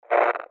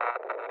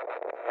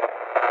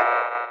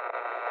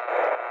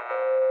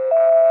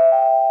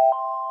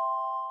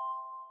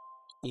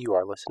You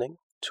are listening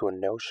to a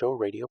no-show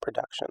radio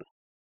production.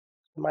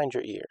 Mind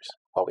your ears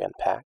while we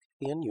unpack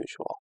the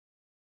unusual.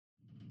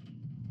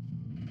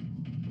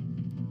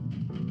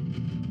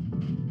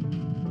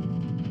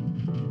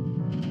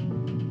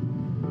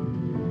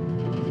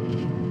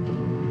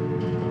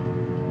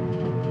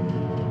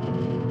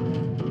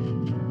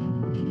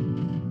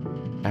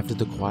 After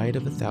the quiet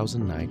of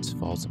 1,000 nights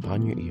falls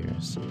upon your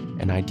ears,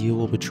 an idea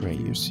will betray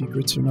you. Your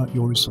secrets are not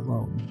yours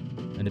alone.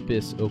 An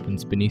abyss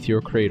opens beneath your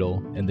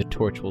cradle, and the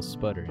torch will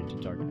sputter into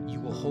darkness. You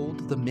will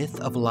hold the myth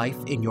of life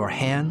in your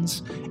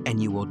hands,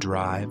 and you will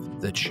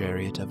drive the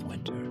chariot of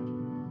winter.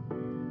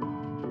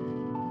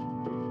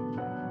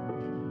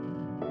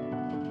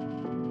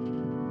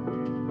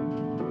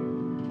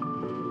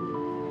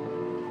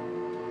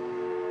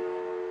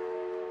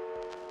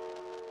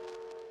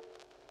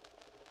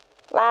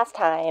 Last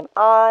time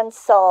on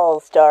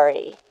Soul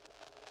Story.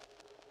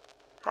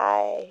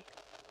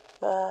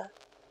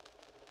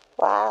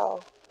 Wow.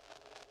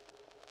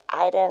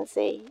 I didn't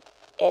see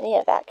any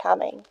of that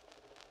coming.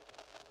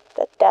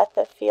 The death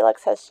of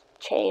Felix has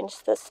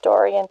changed the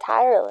story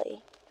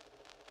entirely.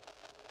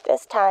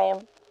 This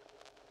time,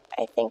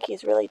 I think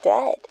he's really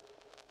dead.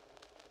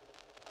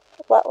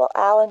 What will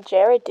Al and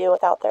Jared do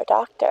without their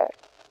doctor?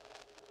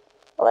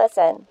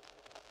 Listen,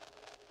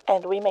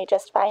 and we may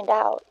just find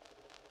out.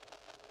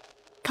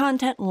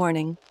 Content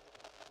warning.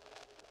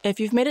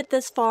 If you've made it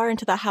this far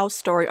into the house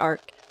story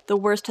arc, the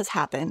worst has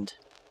happened.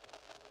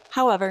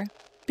 However,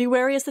 be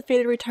wary as the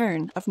fated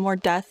return of more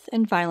death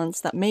and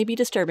violence that may be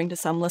disturbing to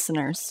some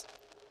listeners.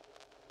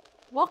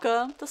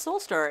 Welcome to Soul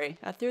Story,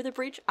 a Through the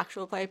Breach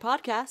actual play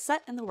podcast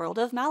set in the world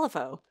of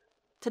Malifaux.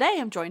 Today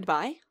I'm joined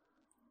by...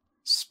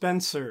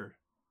 Spencer,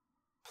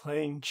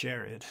 playing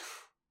Jared.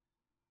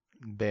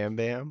 Bam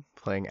Bam,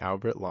 playing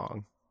Albert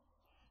Long.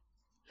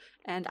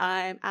 And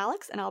I'm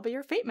Alex, and I'll be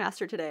your Fate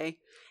Master today.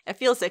 It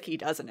feels icky,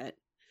 doesn't it?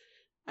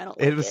 I don't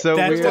like It was so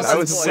That weird. I doesn't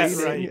was sound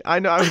waiting. right. I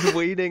know, I was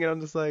waiting, and I'm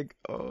just like,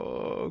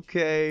 oh,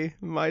 okay,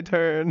 my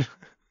turn.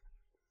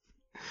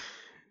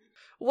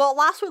 Well,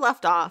 last we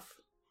left off,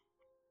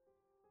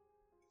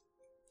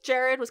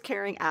 Jared was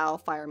carrying Al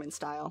fireman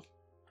style,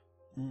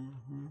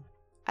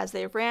 as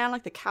they ran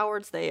like the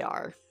cowards they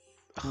are.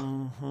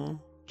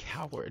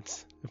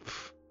 Cowards.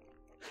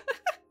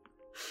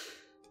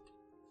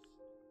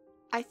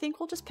 I think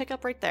we'll just pick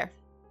up right there.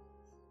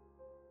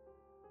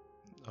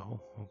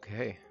 Oh,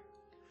 okay.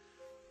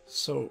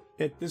 So,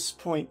 at this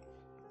point,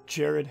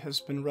 Jared has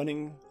been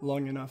running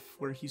long enough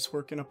where he's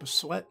working up a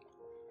sweat.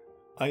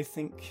 I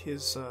think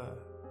his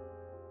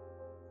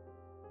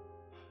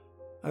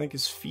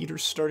feet are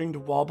starting to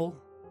wobble.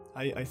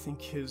 I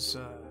think his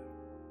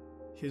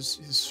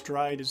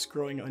stride is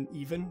growing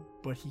uneven,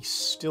 but he's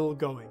still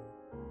going.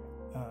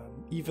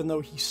 Even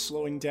though he's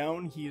slowing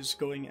down, he is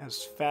going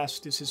as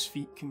fast as his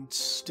feet can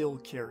still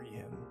carry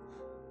him.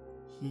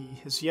 He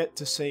has yet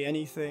to say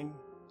anything.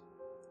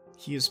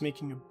 He is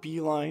making a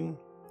beeline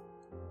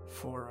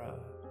for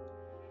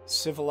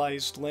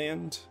civilized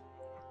land,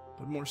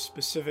 but more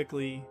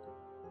specifically,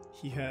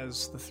 he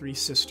has the Three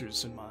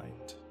Sisters in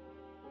mind.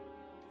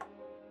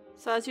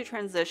 So as you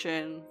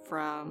transition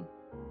from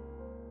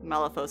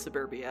Malifaux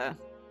suburbia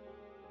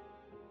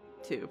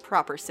to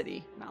proper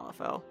city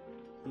Malifaux,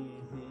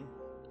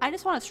 I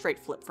just want a straight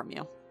flip from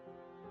you.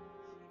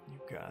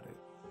 You got it.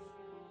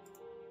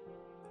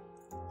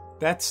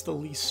 That's the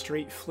least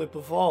straight flip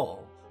of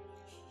all.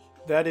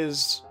 That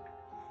is...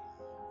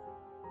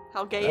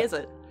 How gay is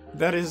it?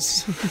 That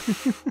is...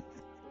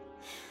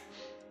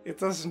 It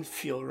doesn't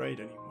feel right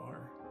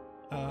anymore.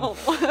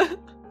 Oh.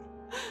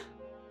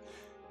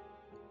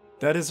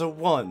 That is a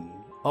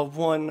one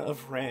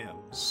of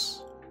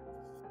rams.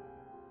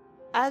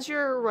 As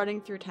you're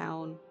running through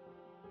town,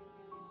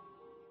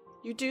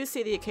 you do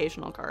see the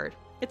occasional guard.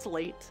 It's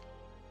late.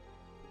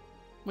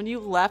 When you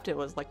left, it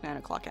was like 9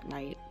 o'clock at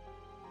night.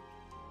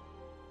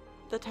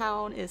 The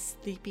town is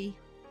sleepy.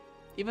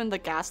 Even the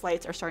gas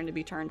lights are starting to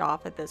be turned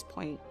off at this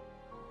point.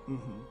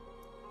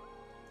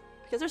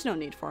 Because there's no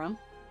need for them.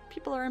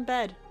 People are in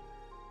bed.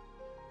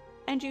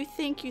 And you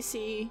think you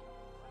see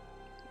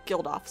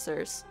guild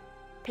officers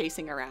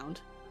pacing around.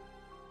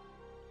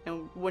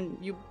 And when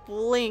you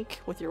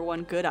blink with your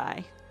one good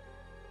eye,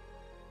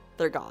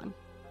 they're gone.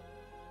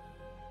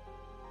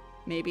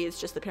 Maybe it's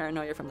just the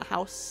paranoia from the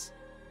house.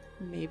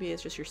 Maybe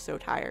it's just you're so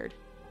tired.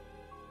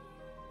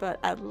 But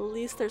at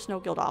least there's no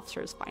guild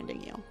officers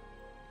finding you.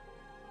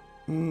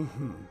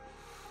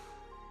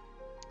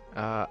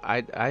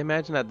 I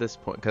imagine at this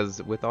point,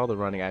 because with all the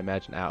running, I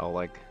imagine Al,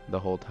 like, the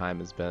whole time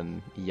has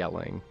been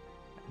yelling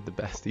the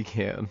best he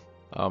can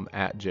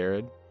at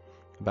Jared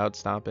about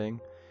stopping.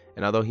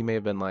 And although he may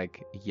have been,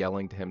 like,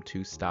 yelling to him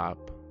to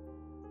stop,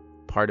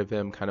 part of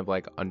him kind of,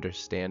 like,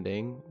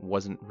 understanding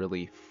wasn't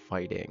really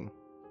fighting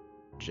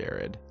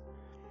Jared.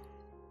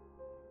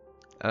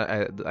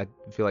 I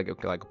feel like it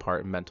was like a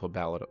part mental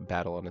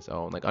battle on his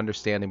own, like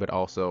understanding but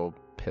also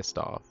pissed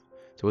off.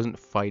 So he wasn't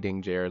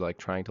fighting Jared, like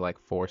trying to like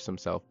force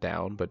himself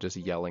down, but just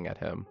yelling at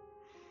him.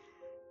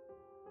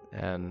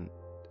 And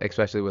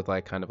especially with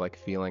like kind of like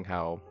feeling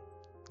how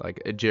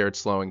like Jared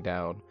slowing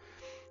down.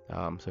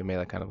 So he made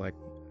that kind of like,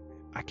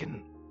 I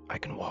can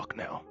walk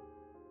now.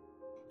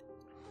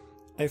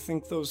 I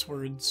think those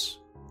words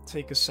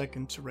take a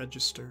second to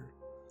register,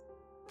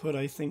 but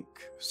I think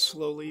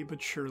slowly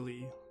but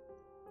surely,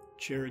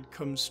 Jared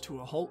comes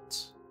to a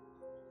halt,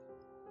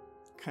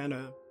 kind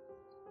of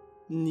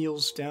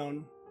kneels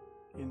down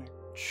in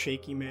a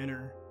shaky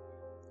manner,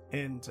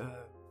 and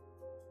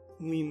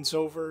leans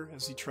over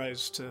as he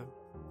tries to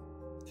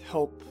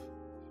help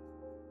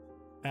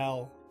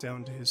Al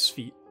down to his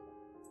feet.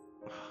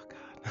 Oh,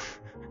 God.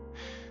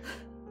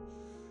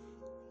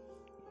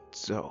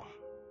 So,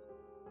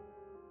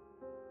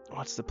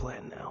 what's the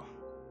plan now?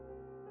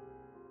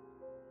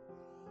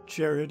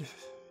 Jared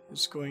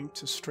is going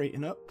to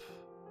straighten up.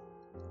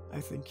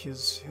 I think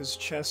his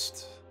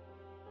chest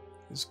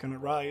is going to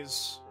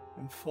rise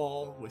and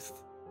fall with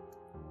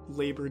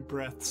labored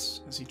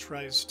breaths as he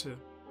tries to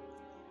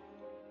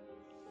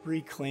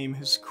reclaim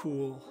his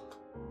cool.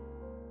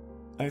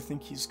 I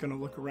think he's going to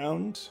look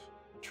around,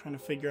 trying to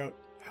figure out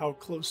how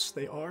close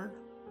they are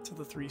to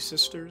the three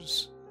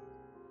sisters.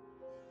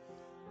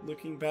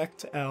 Looking back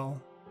to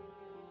Al,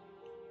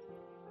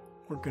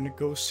 we're going to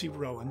go see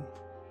Rowan.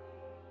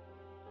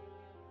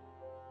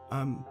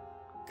 I'm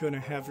going to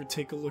have her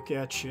take a look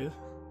at you.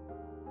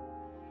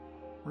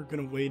 We're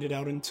going to wait it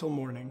out until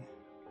morning.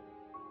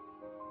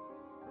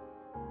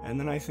 And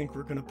then I think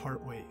we're going to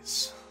part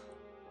ways.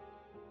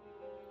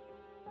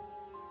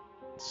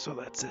 So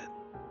that's it.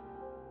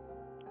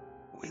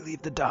 We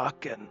leave the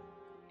dock and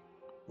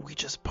we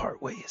just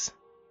part ways.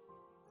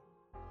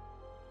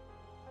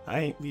 I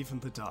ain't leaving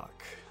the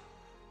dock.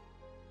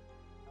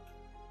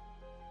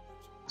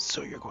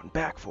 So you're going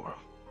back for him?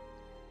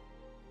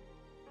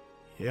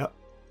 Yep.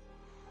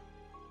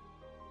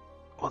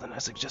 Well, then I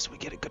suggest we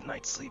get a good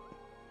night's sleep.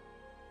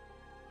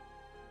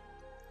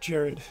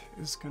 Jared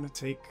is gonna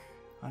take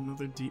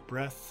another deep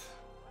breath.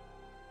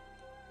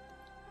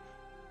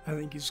 I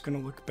think he's gonna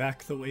look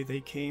back the way they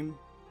came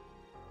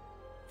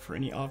for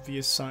any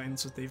obvious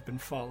signs that they've been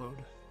followed.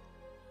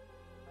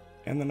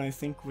 And then I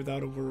think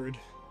without a word,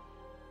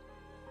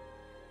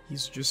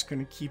 he's just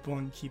gonna keep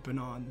on keeping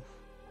on.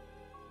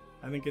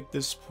 I think at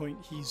this point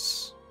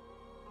he's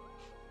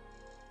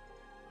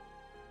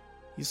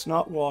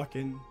not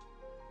walking,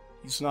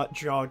 he's not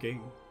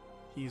jogging,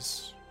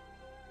 he's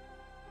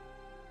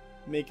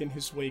making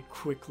his way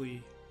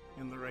quickly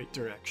in the right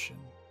direction.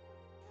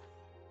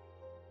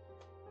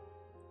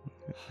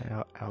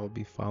 I'll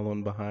be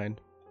following behind.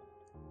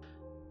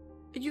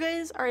 You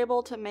guys are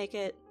able to make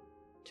it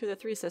to the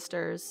three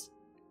sisters.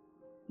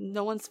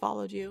 No one's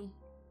followed you.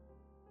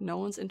 No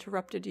one's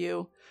interrupted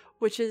you,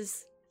 which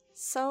is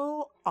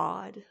so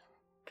odd,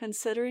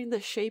 considering the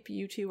shape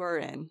you two are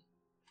in.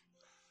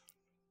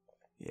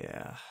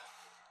 Yeah.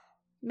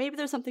 Maybe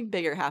there's something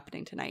bigger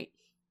happening tonight.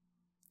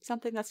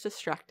 Something that's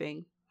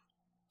distracting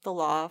the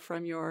law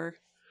from your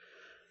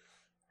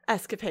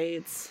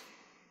escapades.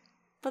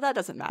 But that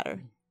doesn't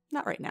matter.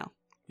 Not right now.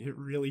 It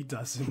really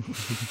doesn't.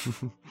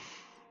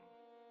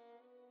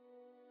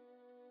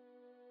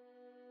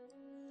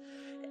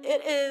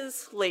 It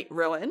is late,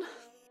 Rowan.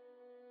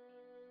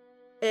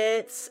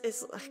 It's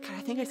I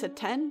think I said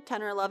 10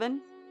 or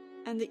 11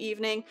 in the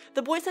evening.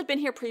 The boys had been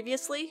here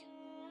previously.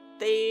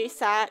 They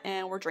sat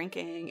and were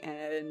drinking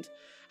and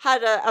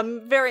had a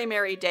very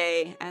merry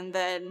day. And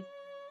then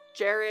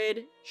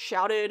Jared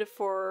shouted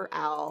for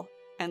Al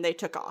and they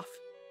took off.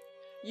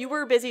 You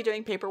were busy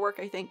doing paperwork,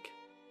 I think.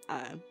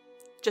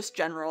 Just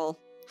general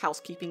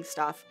housekeeping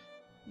stuff.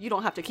 You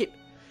don't have to keep...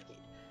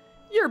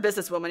 You're a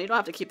businesswoman. You don't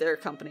have to keep their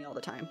company all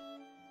the time.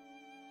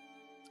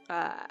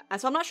 And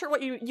so I'm not sure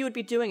what you would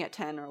be doing at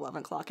 10 or 11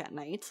 o'clock at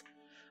night.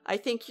 I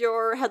think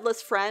your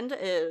headless friend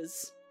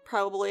is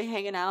probably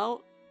hanging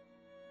out.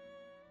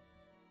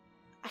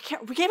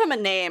 We gave him a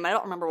name. I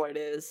don't remember what it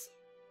is.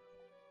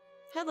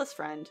 Headless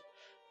friend.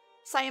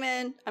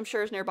 Simon, I'm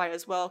sure, is nearby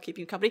as well,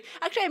 keeping company.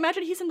 Actually, I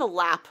imagine he's in the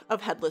lap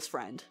of headless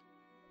friend.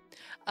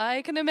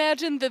 I can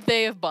imagine that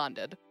they have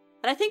bonded.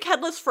 And I think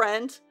headless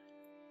friend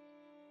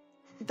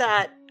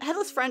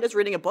is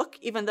reading a book,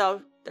 even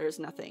though there's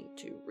nothing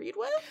to read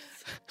with.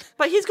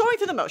 But he's going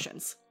through the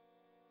motions.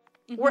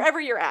 Mm-hmm.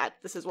 Wherever you're at,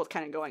 this is what's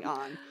kind of going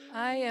on.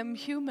 I am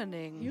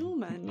humaning.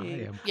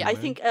 Yeah, I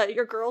think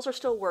your girls are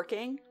still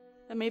working.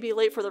 It may be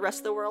late for the rest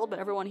of the world, but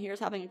everyone here is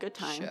having a good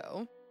time.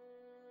 Show.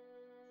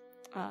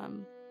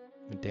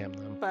 Damn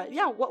them. But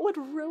yeah, what would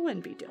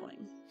Rowan be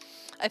doing?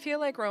 I feel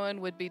like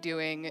Rowan would be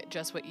doing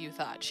just what you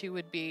thought. She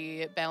would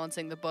be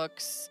balancing the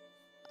books,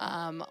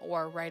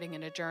 or writing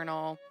in a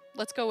journal.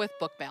 Let's go with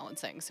book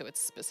balancing, so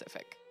it's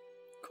specific.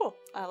 Cool.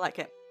 I like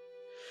it.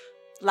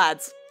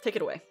 Lads, take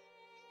it away.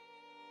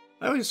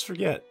 I always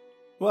forget.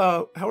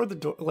 Well, how are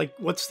the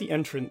what's the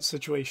entrance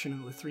situation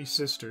of the three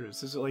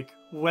sisters? Is it like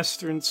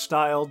Western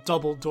style,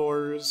 double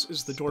doors?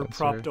 Is the door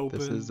propped open?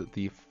 This is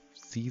the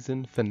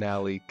season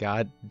finale.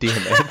 God damn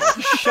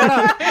it. Shut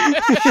up.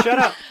 Shut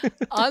up.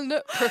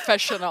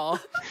 Unprofessional.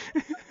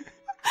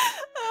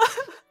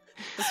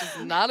 This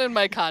is not in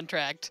my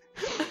contract.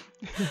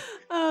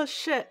 Oh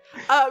shit!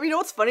 You know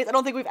what's funny? I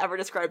don't think we've ever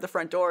described the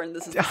front door, and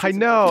this is. I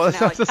know. I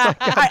was just like,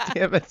 God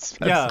damn it,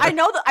 Spencer. Yeah. I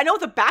know what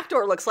the back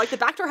door looks like. The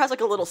back door has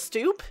like a little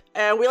stoop,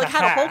 and we like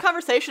had a whole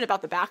conversation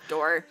about the back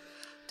door.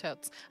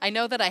 Totes. I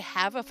know that I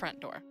have a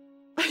front door.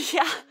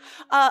 Yeah,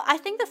 I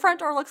think the front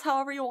door looks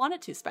however you want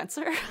it to,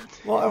 Spencer.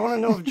 Well, I want to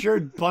know if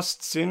Jared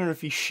busts in or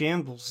if he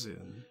shambles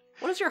in.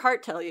 What does your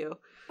heart tell you?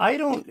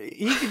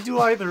 He could do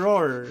either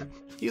or.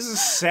 He's a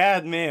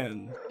sad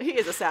man. He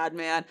is a sad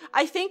man.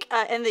 I think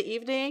in the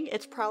evening,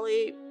 it's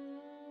probably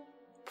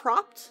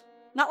propped.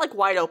 Not like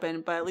wide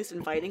open, but at least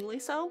invitingly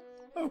so.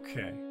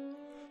 Okay.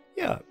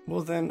 Yeah,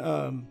 well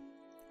then,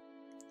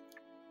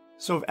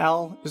 so if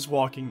Al is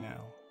walking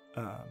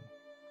now,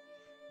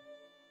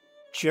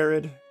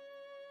 Jared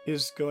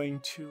is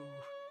going to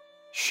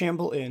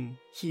shamble in.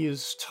 He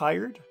is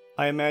tired.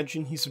 I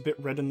imagine he's a bit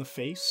red in the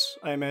face.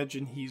 I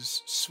imagine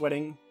he's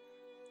sweating.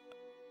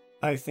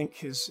 I think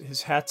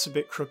his hat's a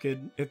bit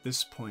crooked at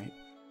this point.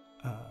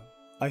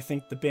 I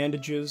think the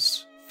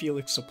bandages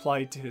Felix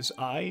applied to his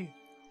eye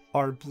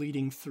are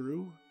bleeding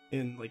through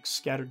in like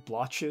scattered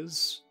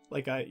blotches.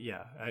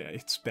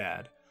 It's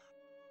bad.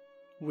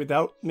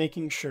 Without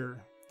making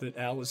sure that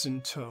Al is in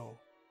tow,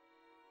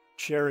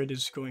 Jared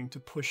is going to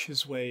push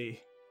his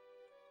way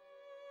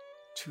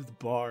to the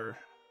bar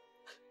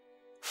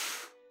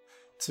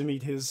to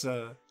meet his,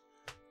 I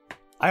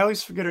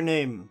always forget her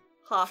name.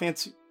 Hawk.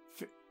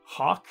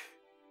 Hawk?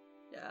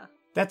 Yeah.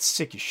 That's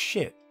sick as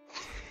shit.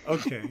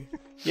 Okay.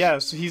 Yeah,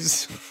 so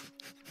he's...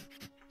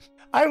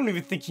 I don't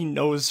even think he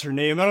knows her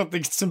name. I don't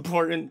think it's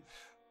important.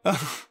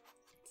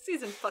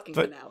 Season fucking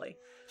finale.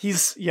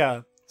 He's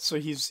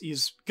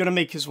gonna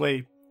make his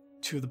way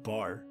to the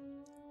bar.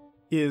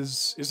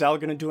 Is Al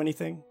gonna do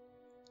anything?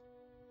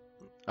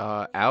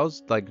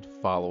 Al's like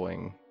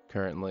following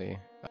currently.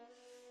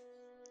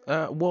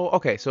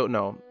 Okay, so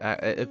no.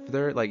 If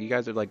they're like, you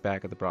guys are like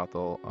back at the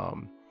brothel,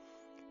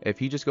 if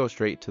he just goes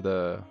straight to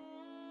the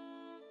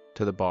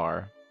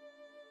bar,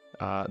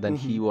 then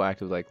he will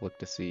actually like look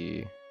to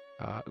see,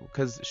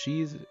 because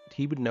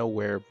he would know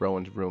where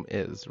Rowan's room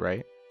is,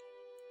 right?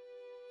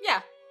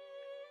 Yeah.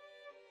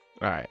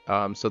 All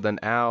right. So then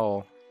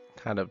Al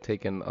kind of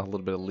taking a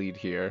little bit of lead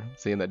here,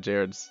 seeing that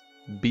Jared's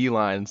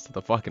beelines to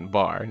the fucking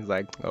bar. He's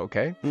like,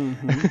 okay.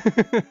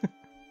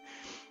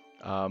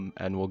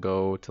 And we'll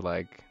go to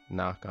like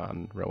knock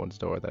on Rowan's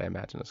door that I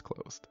imagine is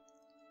closed.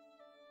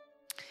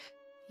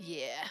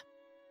 Yeah.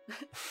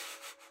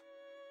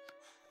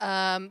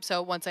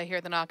 So once I hear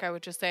the knock, I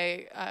would just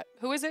say,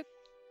 who is it?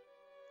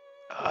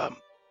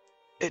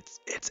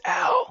 It's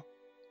Al.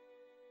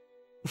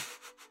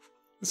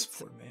 This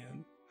poor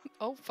man.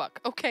 Oh, fuck.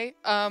 Okay.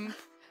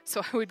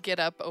 So I would get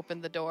up,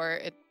 open the door,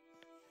 and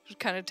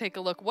kind of take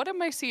a look. What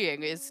am I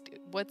seeing?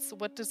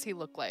 What does he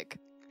look like?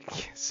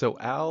 So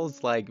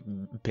Al's like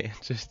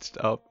bandaged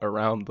up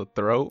around the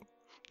throat.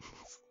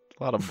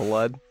 A lot of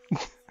blood.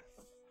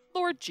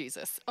 Lord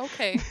Jesus.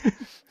 Okay.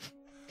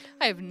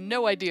 I have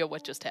no idea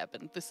what just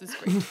happened. This is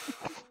great.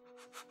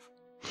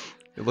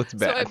 It looks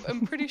bad. So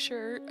I'm pretty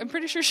sure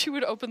she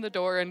would open the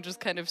door and just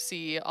kind of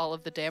see all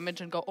of the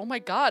damage and go, "Oh my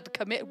God,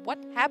 come in! What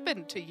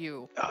happened to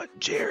you?"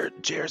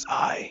 Jared's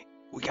eye.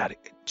 We got it.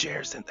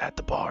 Jared's at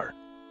the bar.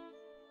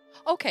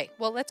 Okay,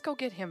 well let's go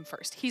get him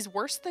first. He's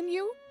worse than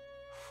you?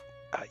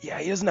 Yeah,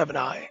 he doesn't have an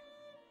eye.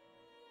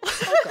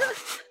 Oh God.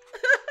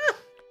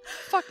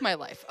 Fuck my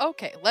life.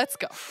 Okay, let's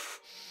go.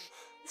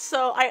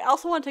 So I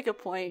also want to take a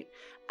point,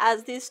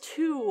 as these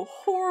two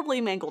horribly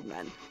mangled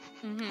men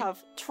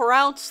have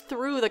trounced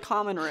through the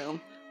common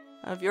room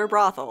of your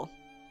brothel.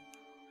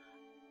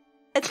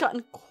 It's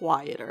gotten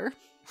quieter.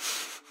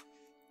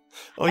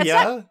 Oh, it's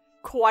yeah? not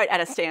quite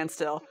at a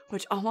standstill,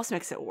 which almost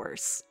makes it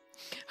worse.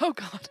 Oh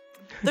God.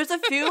 There's a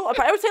few,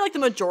 I would say like the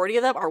majority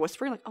of them are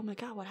whispering like, "Oh my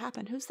God, what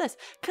happened? Who's this?"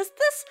 Because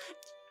this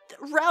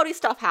rowdy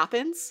stuff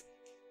happens.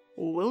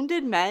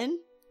 Wounded men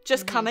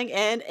just coming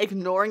in,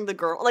 ignoring the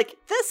girl. Like,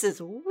 this is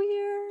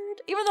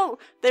weird. Even though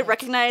they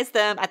recognize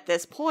them at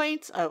this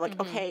point, like,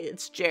 okay,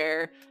 it's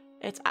Jer,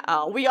 it's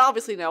Al. We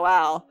obviously know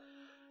Al.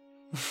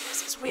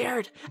 This is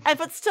weird.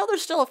 But still,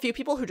 there's still a few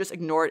people who just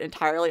ignore it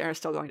entirely and are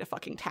still going to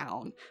fucking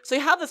town. So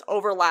you have this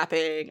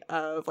overlapping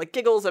of like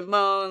giggles and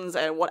moans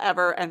and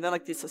whatever, and then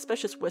like these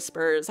suspicious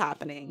whispers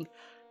happening.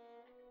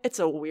 It's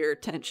a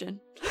weird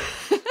tension.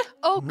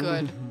 Oh,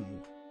 good.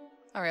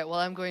 All right, well,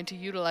 I'm going to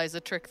utilize a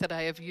trick that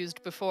I have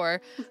used before.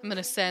 I'm going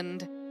to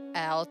send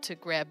Al to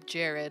grab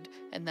Jared,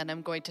 and then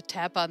I'm going to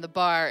tap on the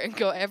bar and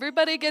go,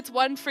 "Everybody gets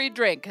one free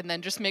drink," and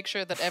then just make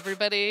sure that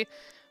everybody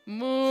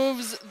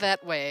moves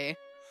that way.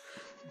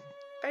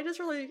 I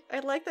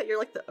like that you're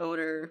like the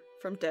owner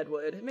from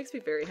Deadwood. It makes me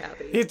very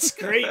happy. It's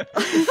great.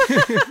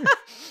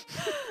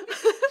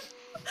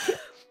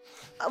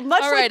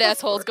 All right,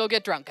 assholes, go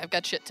get drunk. I've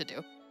got shit to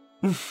do.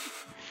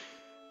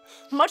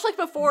 Much like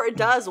before, it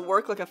does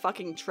work like a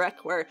fucking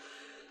trick where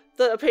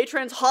the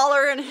patrons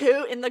holler and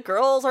hoot and the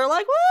girls are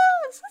like, "Woo,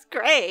 this is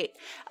great."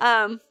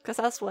 Because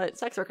that's what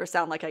sex workers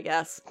sound like, I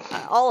guess.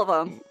 All of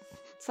them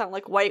sound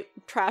like white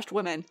trashed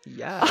women.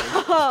 Yeah.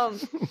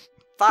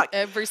 fuck.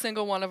 Every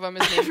single one of them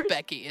is named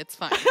Becky. It's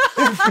fine.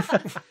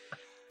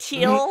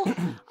 Teal,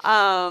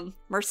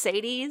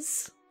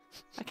 Mercedes.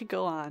 I could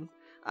go on.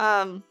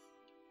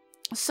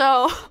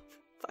 So,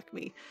 fuck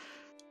me.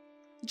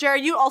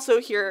 Jared, you also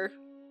hear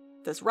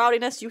this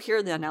rowdiness. You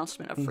hear the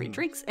announcement of free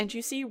drinks, and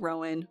you see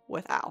Rowan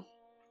with Al.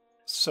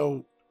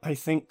 So, I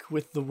think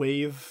with the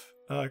wave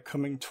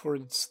coming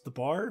towards the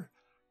bar,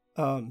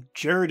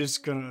 Jared is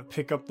gonna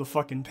pick up the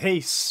fucking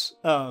pace.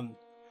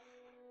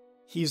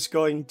 He's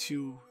going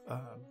to,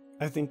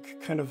 I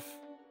think, kind of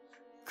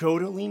go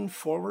to lean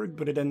forward,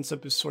 but it ends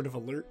up as sort of a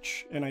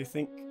lurch, and I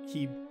think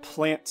he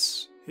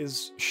plants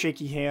his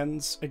shaky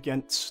hands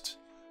against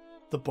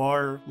the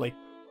bar, like,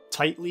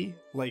 tightly,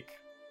 like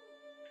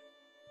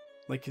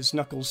his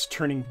knuckles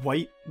turning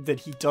white, that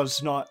he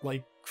does not,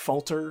 like,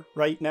 falter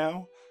right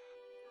now.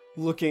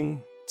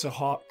 Looking to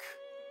Hawk,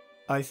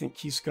 I think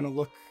he's gonna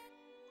look...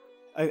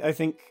 I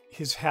think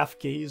his half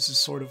gaze is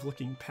sort of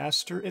looking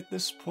past her at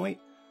this point.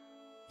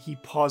 He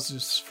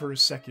pauses for a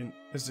second,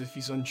 as if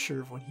he's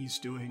unsure of what he's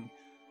doing,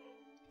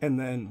 and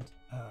then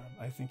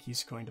I think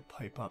he's going to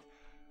pipe up.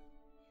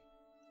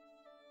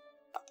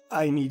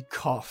 I need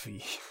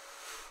coffee.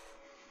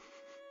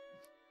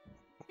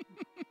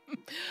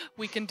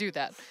 We can do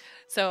that.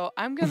 So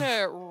I'm going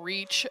to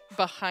reach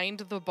behind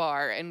the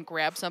bar and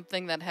grab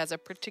something that has a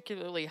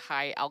particularly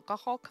high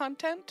alcohol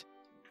content.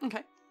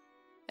 Okay.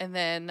 And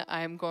then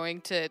I'm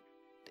going to...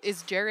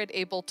 Is Jared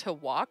able to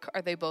walk?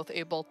 Are they both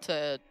able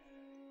to...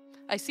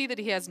 I see that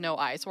he has no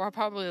eyes, so I'll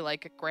probably,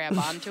 like, grab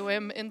onto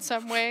him in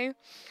some way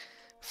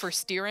for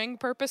steering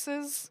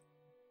purposes.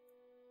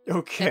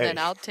 Okay. And then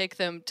I'll take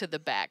them to the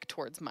back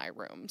towards my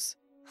rooms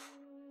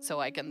so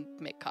I can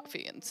make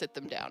coffee and sit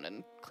them down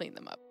and clean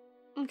them up.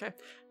 Okay.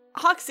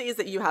 Hawk sees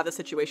that you have the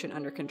situation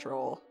under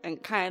control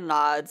and kind of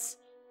nods.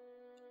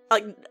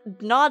 Like,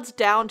 nods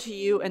down to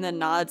you and then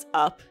nods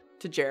up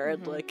to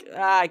Jared. Like,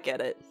 I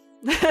get it.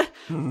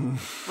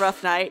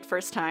 Rough night,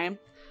 first time.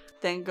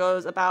 Then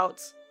goes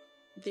about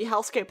the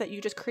hellscape that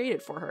you just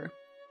created for her.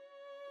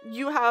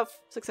 You have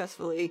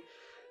successfully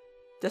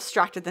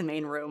distracted the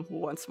main room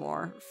once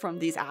more from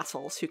these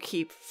assholes who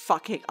keep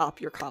fucking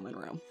up your common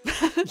room.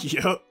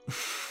 Yep.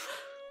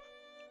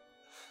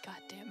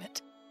 God damn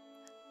it.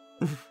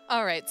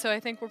 All right, so I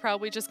think we're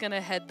probably just going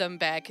to head them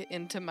back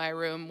into my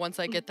room. Once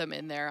I get them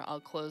in there, I'll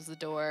close the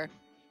door.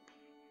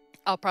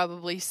 I'll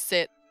probably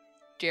sit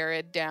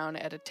Jared down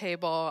at a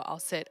table. I'll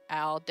sit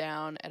Al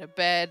down at a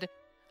bed.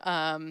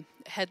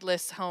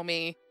 Headless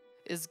homie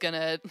is going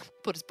to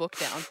put his book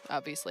down,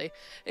 obviously.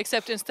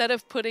 Except instead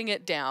of putting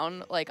it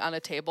down, like on a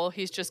table,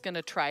 he's just going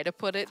to try to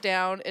put it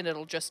down and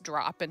it'll just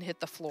drop and hit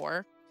the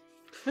floor.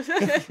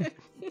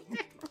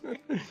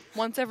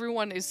 Once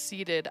everyone is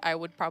seated, I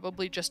would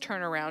probably just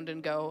turn around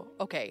and go,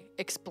 okay,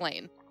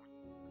 explain.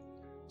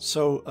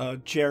 So,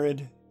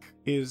 Jared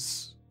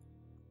is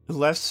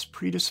less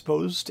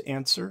predisposed to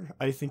answer.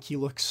 I think he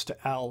looks to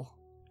Al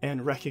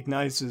and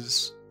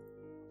recognizes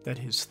that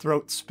his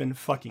throat's been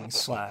fucking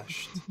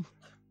slashed.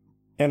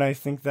 And I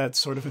think that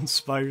sort of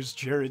inspires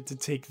Jared to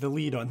take the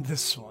lead on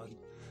this one.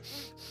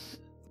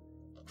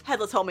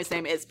 Headless homie's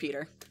name is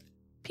Peter.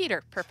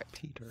 Peter,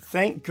 perfect. Peter.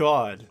 Thank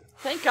God.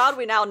 Thank God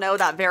we now know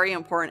that very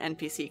important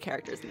NPC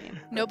character's name.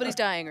 Nobody's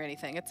dying or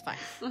anything. It's fine.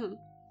 Mm-hmm.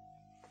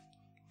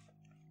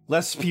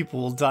 Less people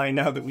will die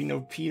now that we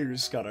know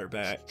Peter's got our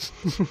back.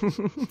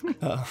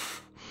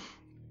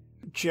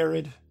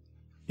 Jared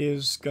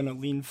is gonna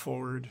lean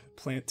forward,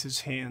 plant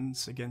his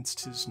hands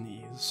against his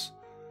knees.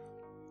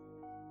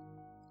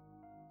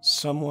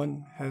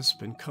 Someone has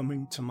been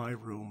coming to my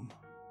room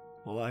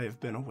while I have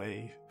been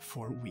away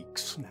for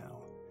weeks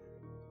now,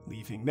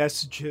 leaving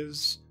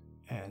messages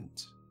and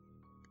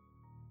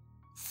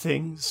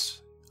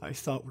things I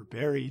thought were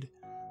buried.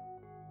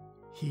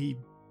 He's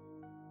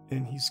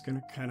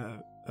gonna kind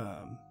of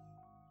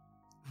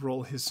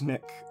roll his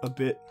neck a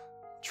bit,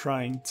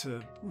 trying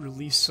to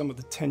release some of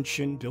the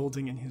tension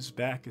building in his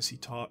back as he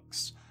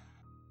talks.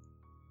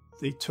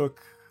 They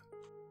took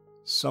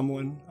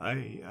someone,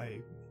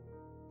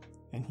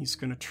 and he's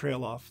gonna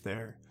trail off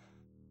there.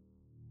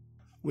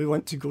 We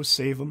went to go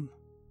save him,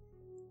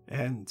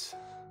 and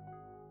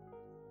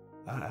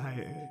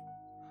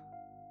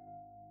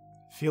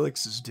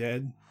Felix is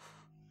dead.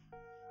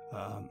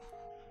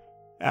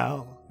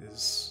 Al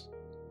is,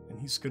 and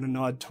he's gonna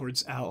nod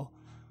towards Al.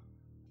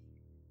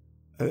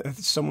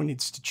 Someone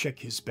needs to check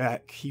his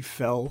back. He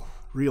fell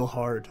real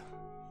hard.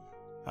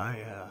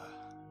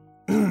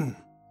 And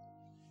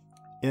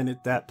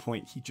at that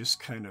point, he just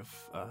kind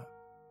of,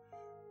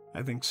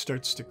 I think,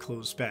 starts to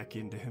close back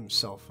into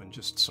himself and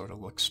just sort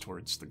of looks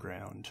towards the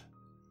ground.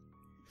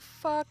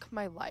 Fuck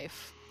my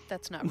life.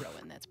 That's not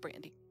Rowan, that's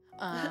Brandy.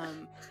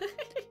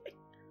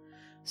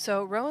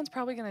 So Rowan's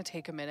probably going to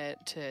take a minute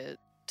to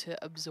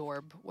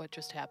absorb what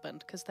just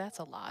happened, because that's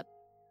a lot.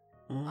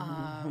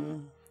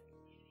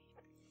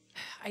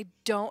 I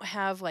don't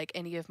have, like,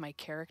 any of my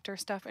character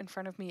stuff in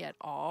front of me at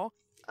all.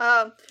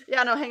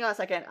 Yeah, no, hang on a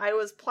second. I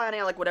was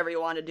planning, like, whatever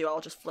you want to do,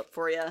 I'll just flip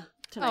for you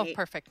tonight. Oh,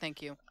 perfect,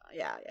 thank you.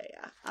 Yeah.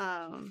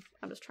 I'm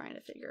just trying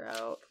to figure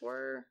out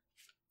where...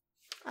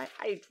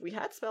 We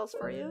had spells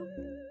for you.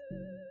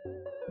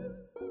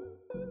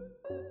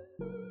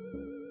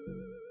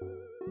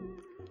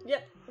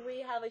 Yep,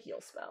 we have a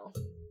heal spell.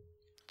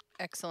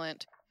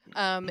 Excellent.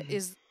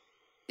 Is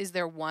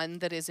there one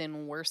that is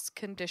in worse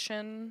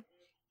condition?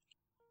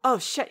 Oh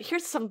shit,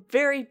 here's some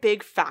very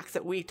big facts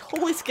that we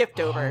totally skipped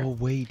over. Oh,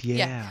 wait,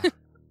 yeah.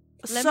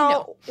 Let me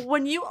know.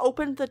 When you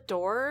opened the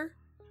door,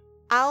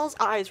 Al's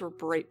eyes were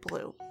bright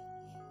blue.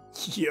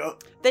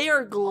 Yep. They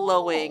are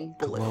glowing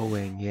blue.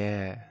 Glowing,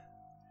 yeah.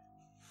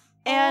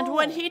 And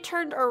when he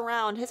turned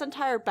around, his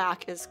entire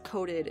back is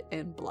coated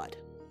in blood.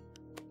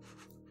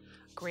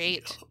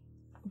 Great.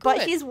 But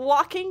Good. he's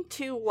walking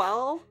too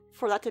well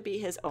for that to be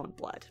his own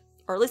blood.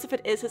 Or at least if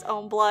it is his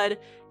own blood,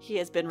 he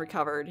has been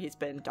recovered, he's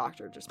been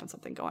doctored, there's been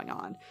something going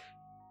on.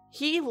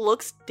 He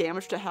looks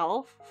damaged to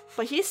hell,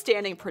 but he's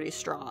standing pretty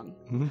strong.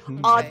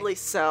 Oddly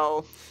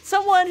so.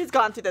 Someone who's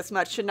gone through this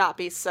much should not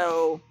be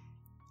so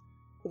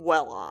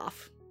well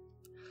off.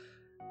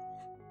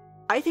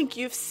 I think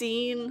you've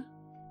seen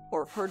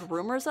or heard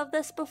rumors of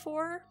this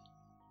before.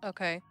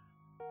 Okay.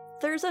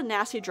 There's a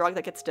nasty drug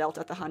that gets dealt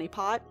at the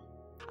honeypot.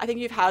 I think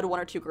you've had one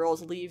or two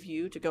girls leave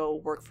you to go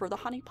work for the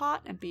honeypot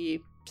and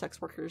be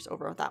sex workers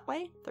over that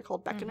way. They're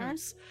called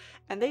beckoners.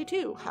 And they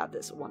too have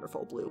this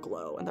wonderful blue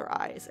glow in their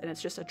eyes, and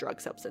it's just a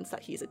drug substance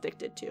that he's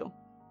addicted to.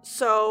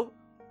 So,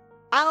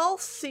 Al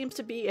seems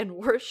to be in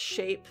worse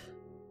shape,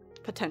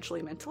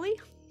 potentially mentally.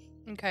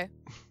 Okay.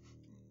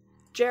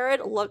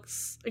 Jared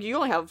looks... You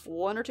only have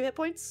 1 or 2 hit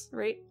points,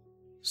 right?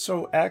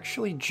 So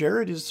actually,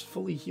 Jared is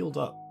fully healed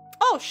up.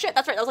 Oh shit,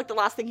 that's right. That was like the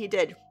last thing he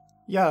did.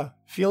 Yeah,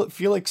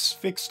 Felix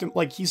fixed him.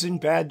 Like, he's in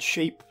bad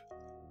shape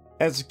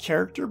as a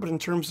character, but in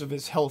terms of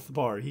his health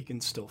bar, he can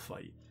still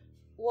fight.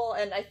 Well,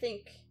 and I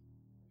think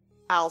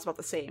Al's about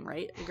the same,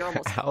 right? You're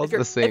almost Al's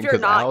the same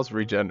because Al's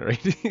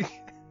regenerating.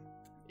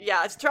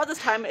 Yeah, it's throughout this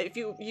time, if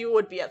you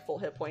would be at full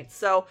hit points.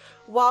 So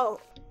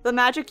while the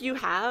magic you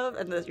have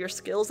and your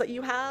skills that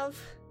you have,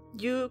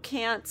 you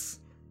can't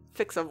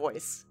fix a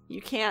voice.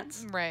 You can't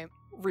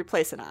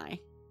replace an eye.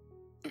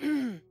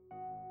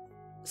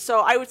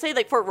 So I would say,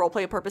 like, for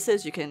roleplay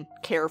purposes, you can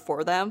care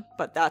for them,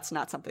 but that's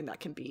not something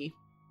that can be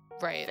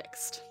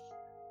fixed.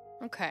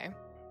 Okay.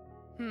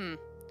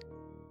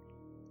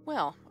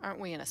 Well,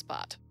 aren't we in a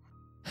spot?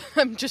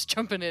 I'm just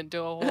jumping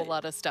into a whole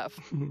lot of stuff.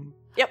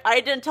 Yep,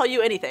 I didn't tell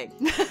you anything.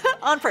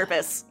 On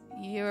purpose.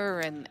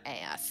 You're an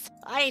ass.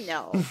 I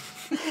know.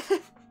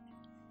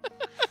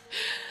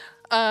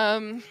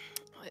 Let's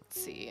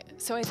see.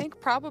 So I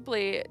think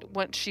probably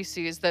once she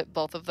sees that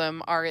both of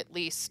them are at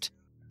least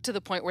to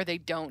the point where they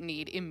don't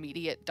need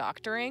immediate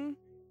doctoring,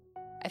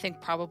 I think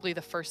probably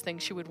the first thing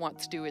she would want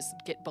to do is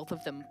get both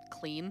of them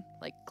cleaned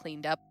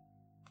up.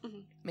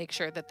 Make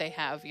sure that they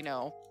have,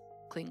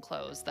 clean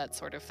clothes, that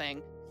sort of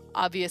thing.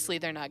 Obviously,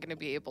 they're not going to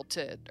be able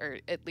to, or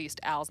at least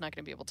Al's not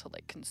going to be able to,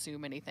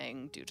 consume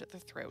anything due to the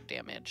throat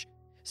damage.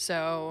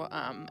 So,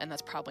 and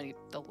that's probably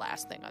the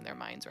last thing on their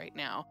minds right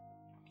now.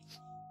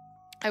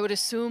 I would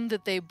assume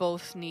that they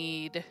both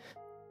need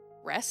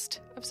rest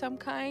of some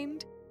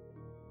kind.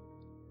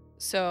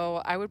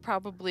 So I would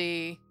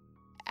probably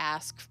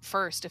ask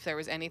first if there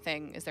was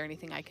anything. Is there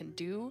anything I can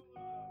do?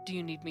 Do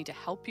you need me to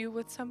help you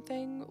with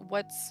something?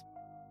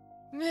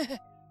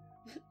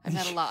 I'm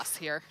at a loss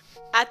here.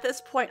 At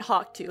this point,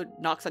 Hawk 2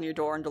 knocks on your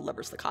door and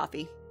delivers the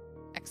coffee.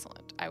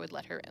 Excellent. I would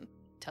let her in.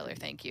 Tell her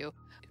thank you.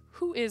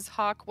 Who is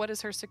Hawk? What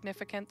is her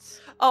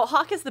significance? Oh,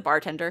 Hawk is the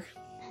bartender.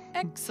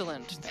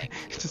 Excellent. Thank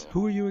you. Just,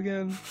 who are you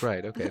again?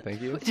 Right, okay,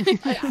 thank you.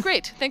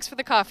 Great. Thanks for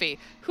the coffee.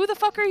 Who the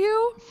fuck are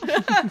you?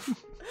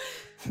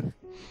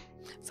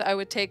 So I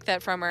would take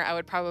that from her. I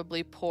would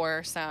probably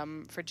pour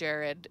some for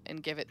Jared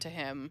and give it to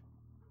him.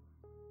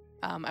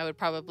 I would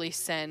probably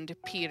send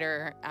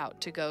Peter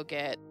out to go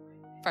get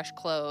fresh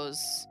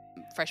clothes,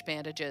 fresh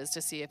bandages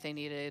to see if they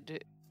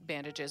needed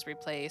bandages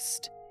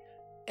replaced.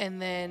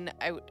 And then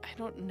I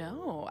don't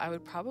know. I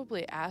would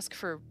probably ask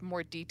for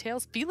more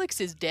details. Felix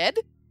is dead?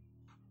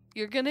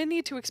 You're going to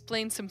need to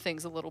explain some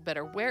things a little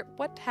better.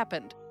 What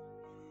happened?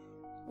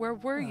 Where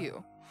were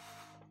you?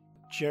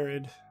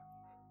 Jared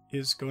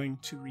is going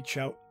to reach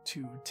out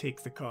to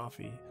take the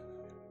coffee.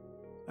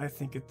 I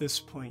think at this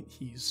point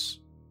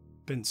he's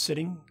been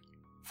sitting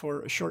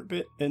for a short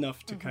bit,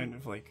 enough to kind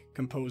of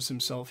compose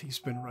himself. He's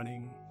been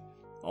running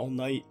all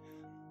night.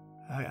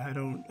 I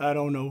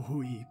don't know who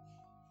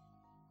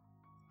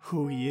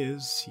he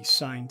is. He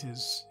signed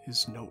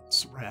his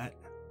notes, Rat.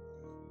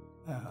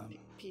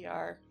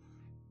 PR.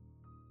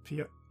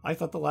 I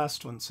thought the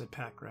last one said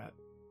Pack Rat.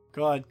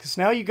 God, because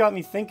now you got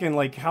me thinking,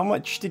 how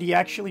much did he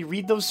actually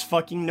read those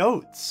fucking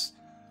notes?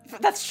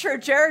 That's true.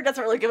 Jared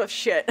doesn't really give a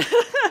shit.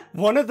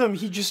 One of them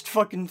he just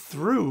fucking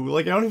threw.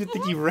 I don't even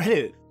think he read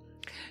it.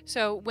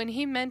 So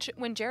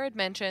when Jared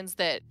mentions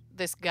that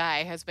this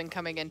guy has been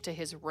coming into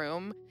his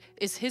room,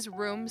 is his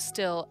room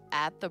still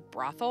at the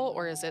brothel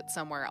or is it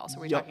somewhere else? Are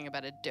we talking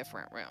about a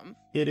different room?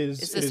 It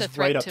is. Is this it a is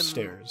threat right to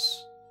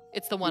upstairs.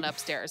 It's the one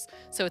upstairs.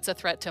 So it's a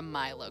threat to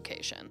my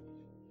location.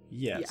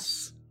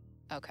 Yes.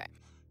 Okay.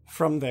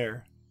 From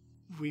there,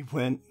 we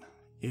went.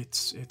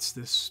 It's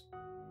this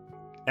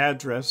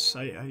address.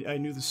 I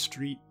knew the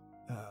street.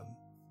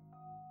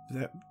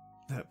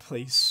 That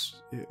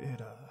place.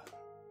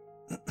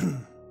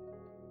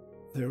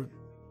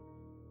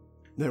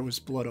 There was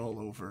blood all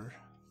over.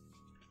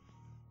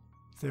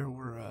 There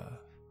were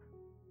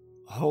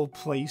the whole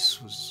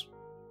place was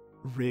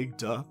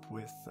rigged up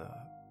with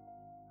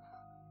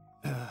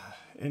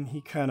and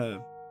he kind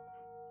of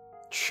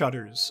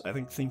shudders, I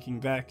think, thinking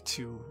back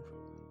to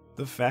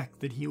the fact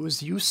that he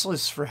was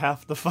useless for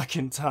half the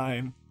fucking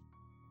time.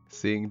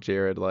 Seeing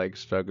Jared like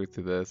struggle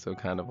through this, he'll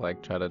kind of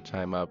like try to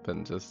chime up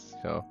and just,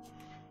 you know,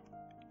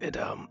 it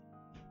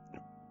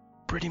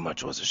pretty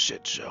much was a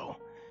shit show.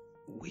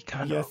 We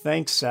kind of... Yeah,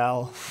 thanks,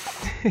 Sal.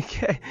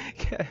 Okay,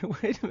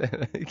 wait a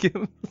minute. Give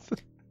him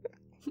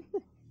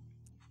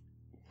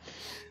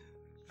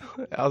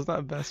Al's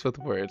not best with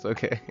words,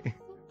 okay.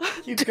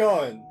 Keep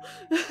going.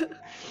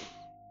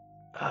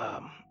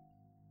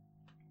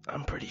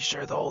 I'm pretty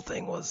sure the whole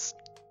thing was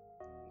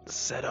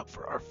set up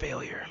for our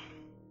failure.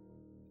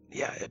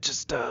 Yeah, it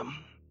just,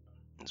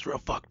 it's real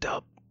fucked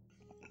up.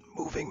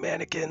 Moving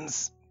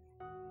mannequins,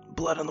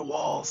 blood on the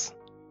walls.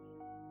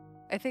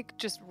 I think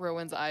just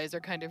Rowan's eyes are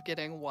kind of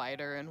getting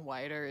wider and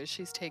wider as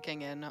she's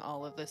taking in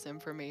all of this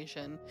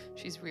information.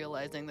 She's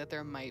realizing that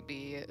there might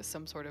be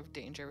some sort of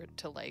danger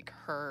to, like,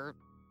 her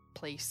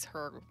place,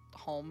 her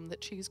home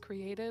that she's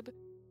created.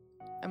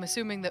 I'm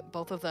assuming that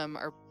both of them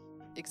are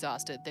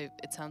exhausted.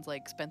 It sounds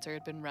like Spencer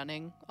had been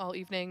running all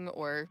evening,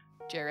 or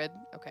Jared.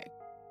 Okay,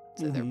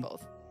 so they're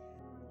both.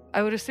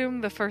 I would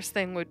assume the first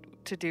thing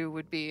to do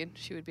would be,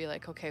 she would be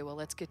like, okay, well,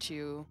 let's get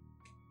you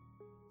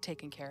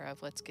taken care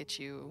of. Let's get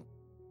you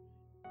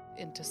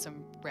into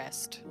some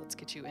rest. Let's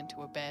get you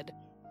into a bed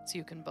so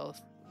you can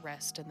both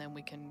rest, and then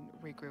we can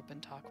regroup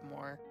and talk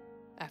more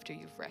after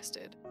you've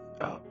rested.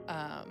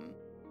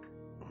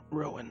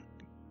 Rowan,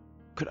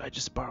 could I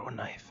just borrow a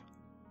knife?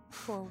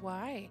 For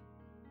why?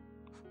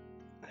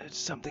 It's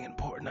something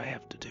important I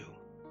have to do.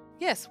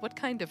 Yes, what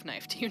kind of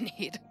knife do you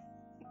need?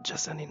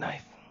 Just any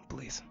knife,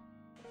 please.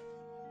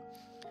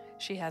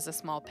 She has a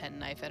small pen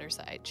knife at her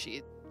side.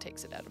 She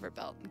takes it out of her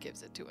belt and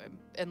gives it to him.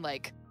 And,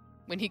 like,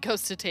 when he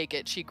goes to take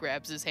it, she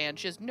grabs his hand.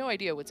 She has no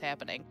idea what's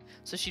happening.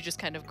 So she just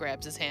kind of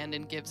grabs his hand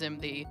and gives him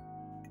the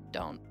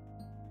don't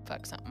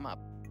fuck something up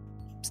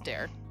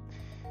stare.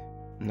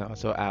 No,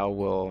 so Al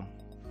will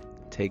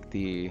take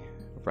the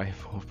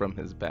rifle from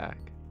his back,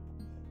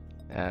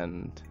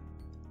 and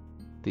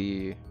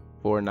the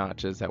 4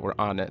 notches that were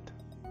on it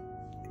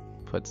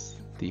puts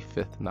the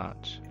 5th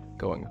notch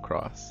going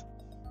across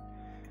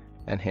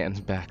and hands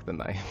back the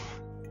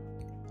knife.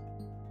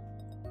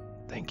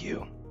 Thank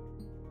you.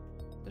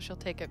 So she'll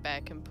take it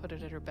back and put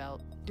it at her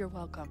belt. You're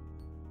welcome.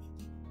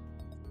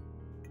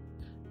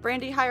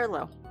 Brandy, high or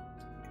low?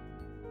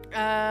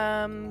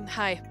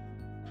 High.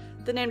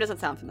 The name doesn't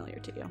sound familiar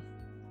to you.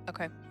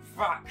 Okay.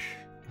 Fuck.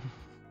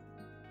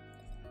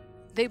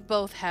 They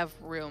both have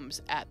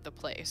rooms at the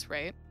place,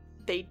 right?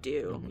 They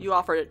do. You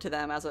offered it to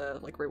them as a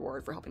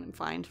reward for helping them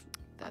find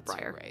That's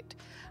Briar. Right.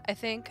 I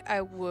think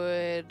I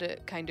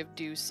would kind of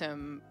do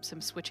some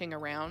switching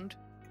around,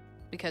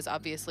 because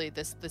obviously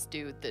this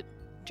dude that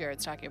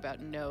Jared's talking about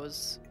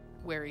knows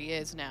where he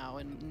is now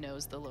and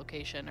knows the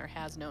location, or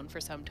has known for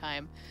some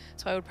time.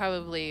 So I would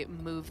probably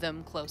move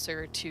them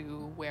closer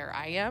to where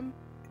I am.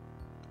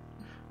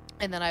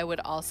 And then I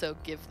would also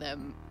give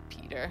them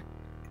Peter.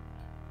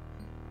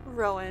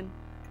 Rowan,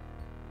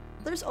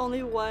 there's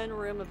only one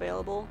room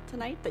available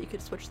tonight that you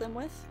could switch them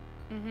with,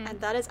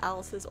 and that is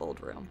Alice's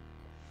old room.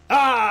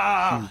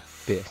 Ah!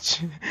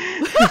 Bitch.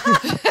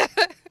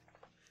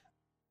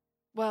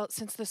 Well,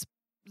 since this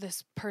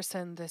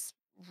person, this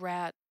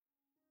rat,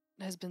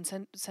 has been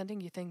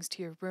sending you things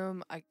to your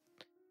room,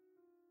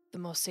 the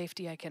most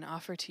safety I can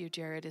offer to you,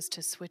 Jared, is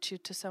to switch you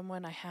to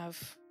someone. I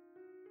have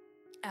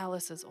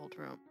Alice's old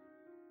room.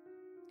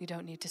 You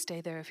don't need to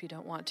stay there if you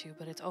don't want to,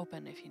 but it's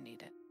open if you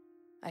need it.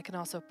 I can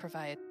also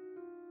provide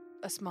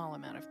a small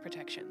amount of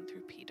protection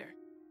through Peter.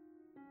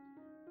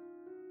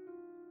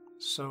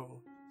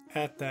 So,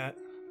 at that,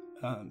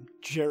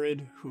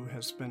 Jared, who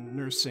has been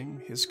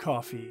nursing his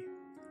coffee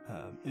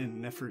in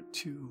an effort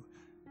to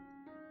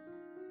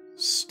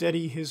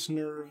steady his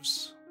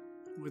nerves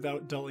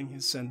without dulling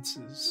his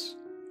senses,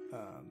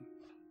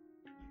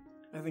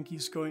 I think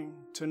he's going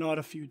to nod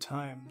a few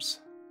times.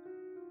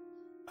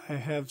 I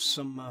have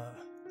some,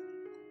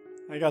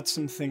 I got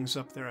some things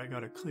up there I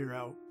gotta clear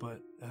out,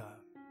 but,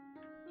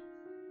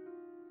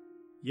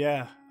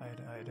 yeah,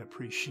 I'd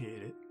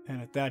appreciate it.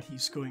 And at that,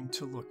 he's going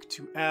to look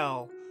to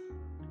Al.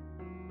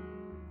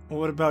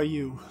 What about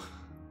you?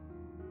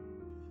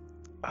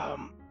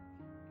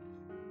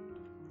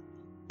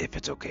 If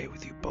it's okay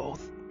with you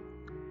both,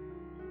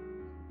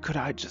 could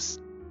I just,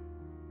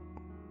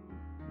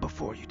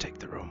 before you take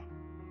the room,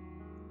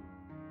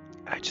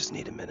 I just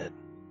need a minute.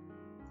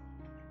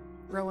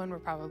 Rowan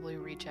would probably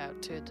reach out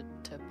to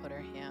put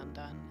her hand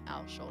on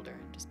Al's shoulder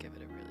and just give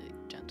it a really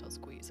gentle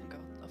squeeze and go,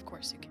 of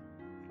course you can.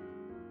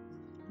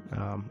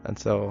 And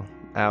so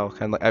Al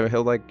kind of like,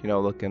 he'll like,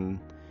 look and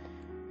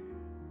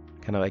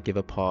kind of like give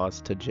a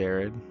pause to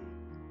Jared,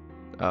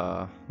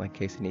 like in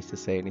case he needs to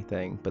say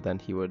anything, but then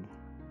he would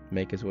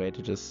make his way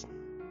to just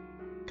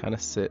kind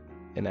of sit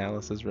in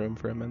Alice's room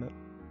for a minute.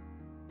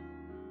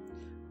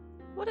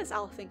 What is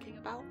Al thinking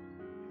about?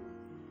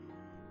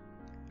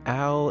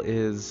 Al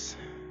is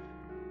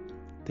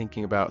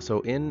thinking about,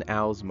 so in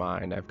Al's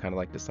mind, I've kind of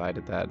like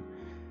decided that,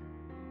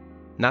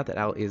 not that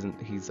Al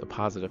he's a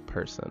positive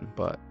person,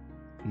 but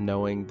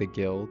knowing the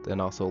guild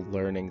and also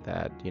learning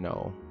that, you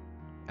know,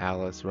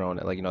 Alice,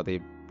 Ronan, like, you know,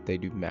 they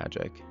do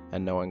magic,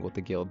 and knowing what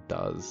the guild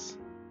does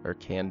or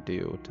can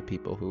do to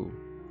people who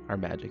are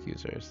magic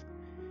users,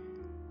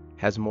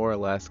 has more or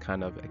less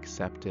kind of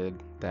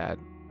accepted that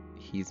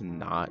he's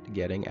not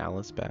getting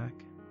Alice back.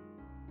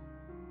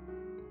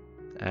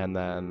 And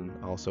then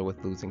also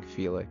with losing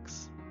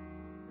Felix,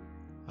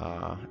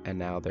 and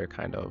now they're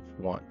kind of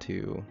want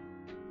to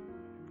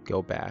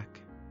go back.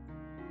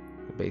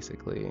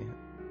 Basically,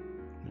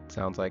 it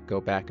sounds like go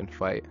back and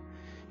fight.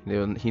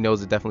 You know, he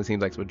knows it definitely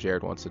seems like it's what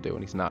Jared wants to do,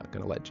 and he's not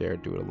going to let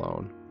Jared do it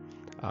alone.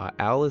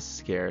 Al is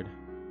scared.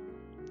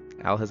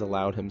 Al has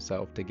allowed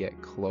himself to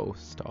get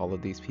close to all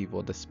of these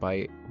people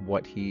despite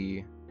what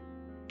he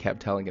kept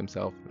telling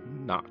himself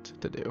not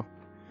to do.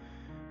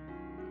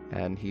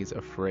 And he's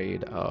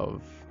afraid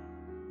of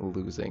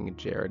losing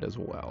Jared as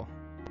well.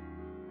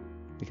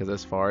 Because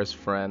as far as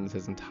friends,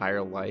 his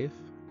entire life,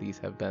 these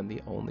have been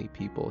the only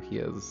people he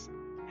has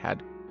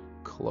had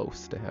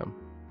close to him.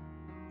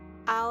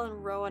 Al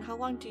and Rowan, how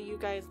long do you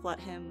guys let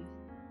him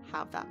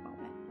have that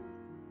moment?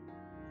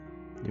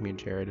 You mean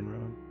Jared and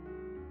Rowan?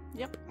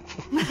 Yep.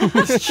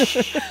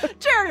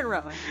 Jared and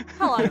Rowan,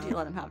 how long do you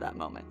let him have that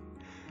moment?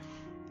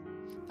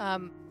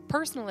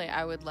 Personally,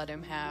 I would let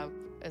him have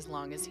as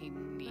long as he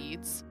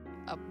needs,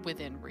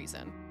 within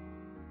reason.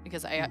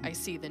 Because I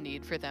see the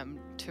need for them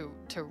to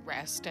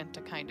rest and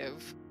to kind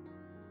of,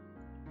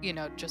 you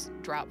know, just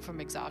drop from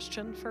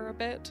exhaustion for a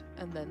bit,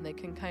 and then they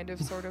can kind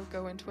of sort of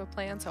go into a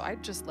plan. So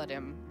I'd just let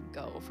him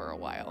go for a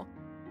while.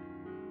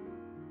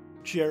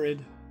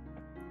 Jared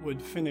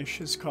would finish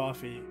his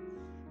coffee,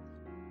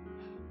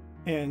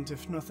 and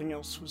if nothing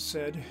else was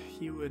said,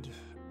 he would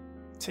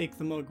take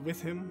the mug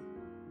with him,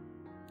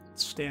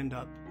 stand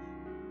up.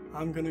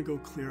 I'm gonna go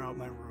clear out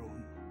my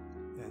room,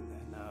 and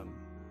then,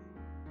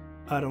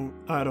 I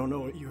don't know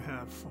what you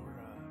have for,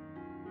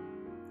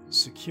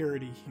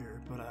 security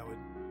here, but I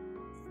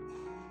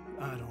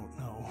don't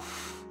know.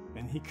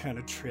 And he kind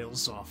of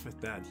trails off at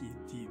that.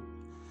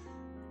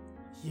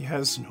 He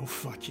has no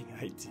fucking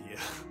idea.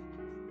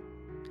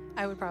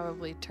 I would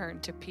probably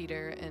turn to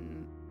Peter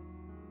and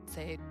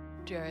say,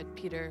 Jared,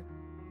 Peter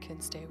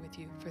can stay with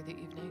you for the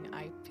evening.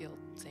 I feel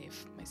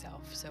safe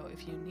myself, so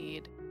if you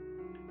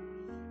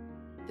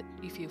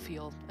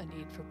feel a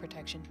need for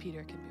protection,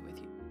 Peter can be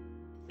with you.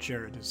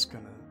 Jared is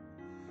gonna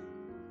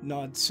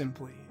nod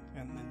simply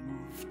and then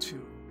move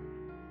to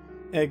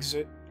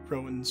exit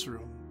Rowan's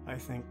room. I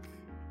think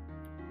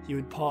he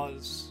would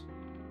pause,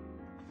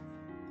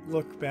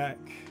 look back,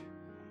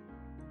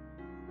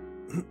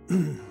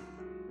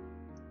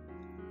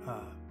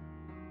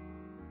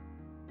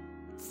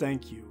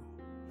 thank you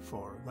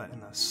for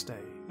letting us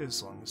stay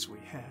as long as we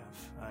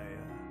have.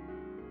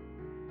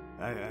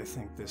 I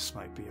think this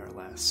might be our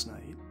last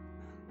night.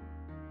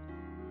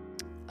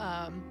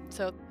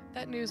 So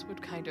that news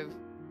would kind of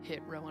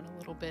hit Rowan a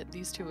little bit.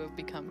 These two have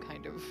become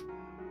kind of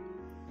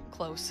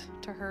close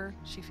to her.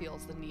 She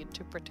feels the need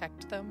to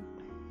protect them.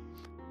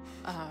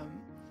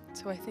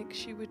 So I think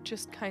she would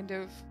just kind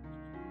of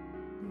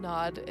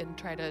nod and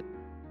try to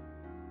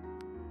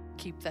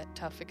keep that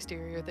tough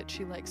exterior that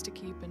she likes to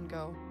keep and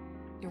go,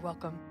 "You're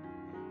welcome.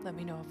 Let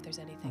me know if there's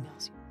anything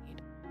else you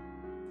need."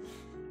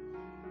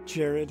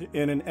 Jared,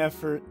 in an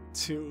effort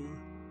to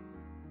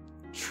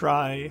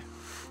try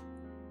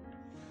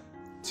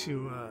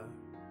to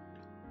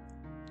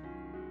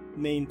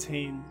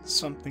maintain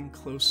something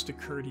close to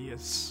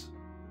courteous,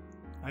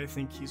 I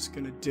think he's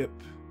gonna dip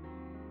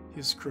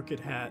his crooked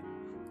hat,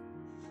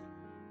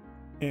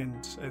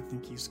 and I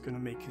think he's gonna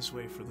make his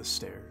way for the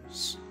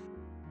stairs.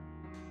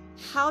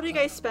 How do you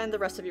guys spend the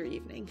rest of your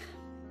evening?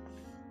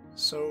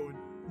 So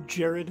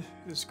Jared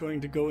is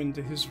going to go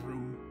into his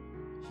room.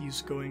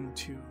 He's going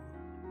to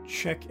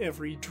check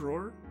every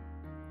drawer.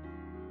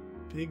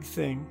 Big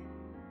thing.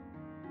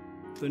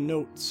 The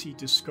notes he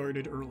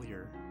discarded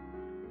earlier.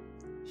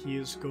 He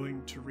is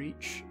going to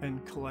reach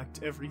and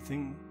collect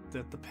everything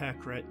that the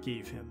pack rat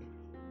gave him.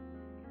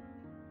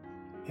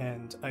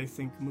 And I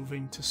think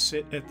moving to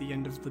sit at the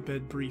end of the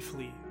bed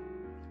briefly,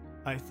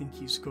 I think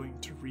he's going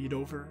to read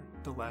over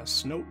the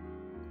last note,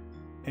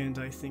 and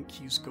I think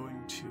he's going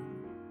to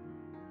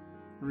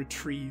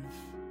retrieve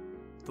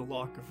the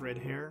lock of red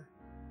hair,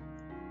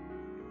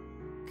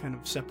 kind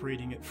of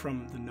separating it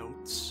from the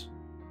notes.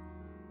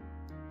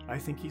 I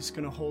think he's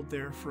going to hold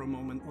there for a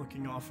moment,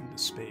 looking off into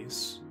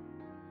space.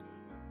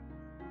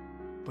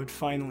 But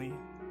finally,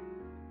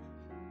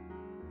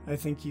 I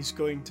think he's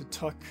going to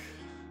tuck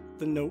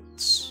the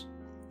notes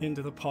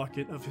into the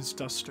pocket of his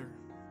duster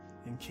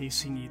in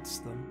case he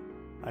needs them.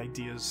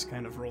 Ideas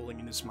kind of rolling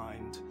in his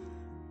mind.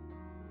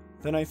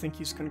 Then I think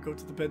he's going to go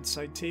to the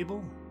bedside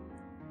table.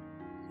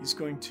 He's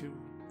going to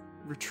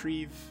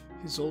retrieve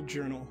his old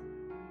journal,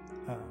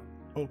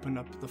 open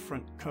up the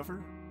front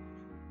cover,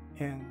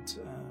 and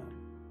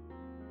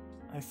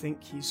I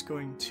think he's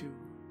going to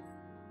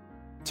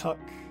tuck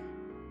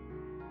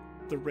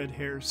the red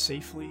hair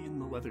safely in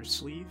the leather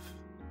sleeve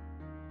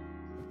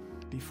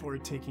before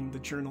taking the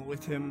journal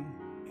with him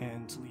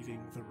and leaving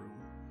the room.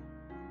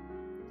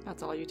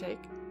 That's all you take?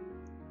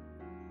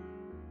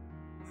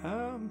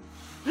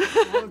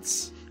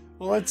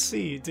 Let's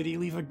see. Did he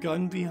leave a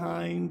gun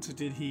behind?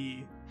 Did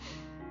he...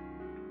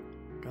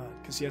 God,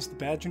 because he has the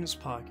badge in his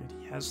pocket,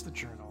 he has the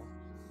journal,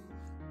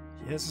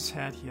 he has his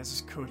hat, he has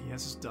his coat, he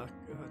has his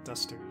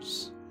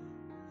dusters.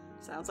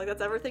 Sounds like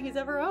that's everything he's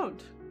ever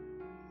owned.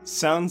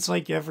 Sounds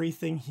like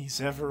everything he's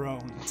ever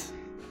owned.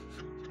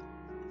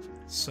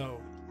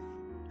 So,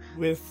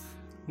 with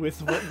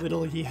what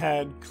little he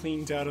had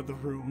cleaned out of the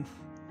room,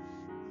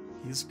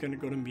 he's gonna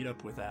go to meet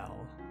up with Al.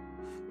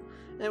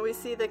 And we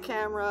see the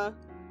camera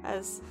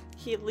as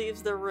he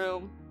leaves the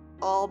room,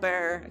 all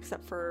bare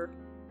except for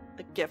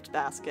a gift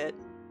basket,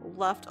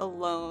 left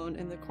alone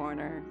in the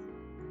corner.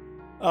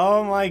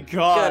 Oh my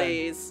god!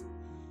 Goodies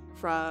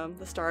from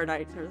the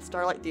Starlight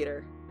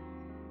Theater.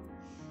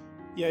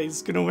 Yeah,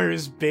 he's gonna wear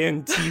his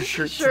band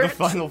t-shirt to the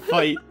final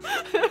fight.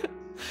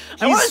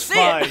 I want to He's see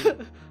fine.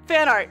 it!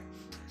 Fan art.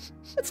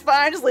 It's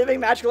fine, just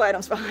leaving magical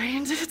items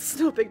behind. It's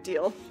no big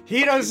deal.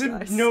 He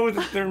doesn't know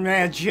that they're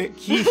magic.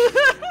 He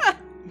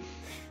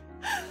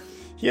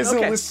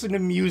doesn't listen to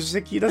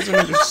music. He doesn't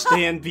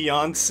understand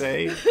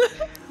Beyonce.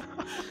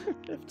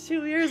 I have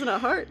 2 ears and a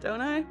heart,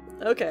 don't I?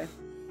 Okay.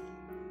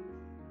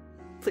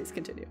 Please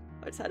continue.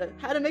 I just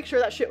had to make sure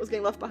that shit was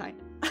getting left behind.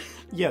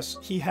 Yes,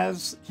 he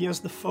has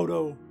the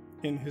photo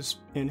in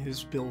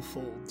his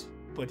billfold,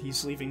 but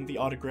he's leaving the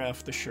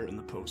autograph, the shirt, and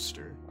the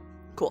poster.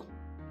 Cool.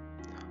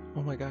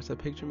 Oh my gosh, that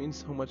picture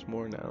means so much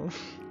more now.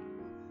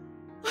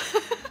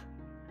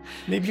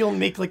 Maybe he'll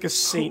make like a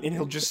saint and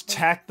he'll just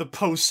tack the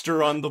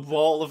poster on the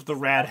wall of the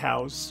rat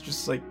house,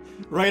 just like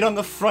right on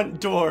the front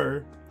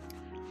door.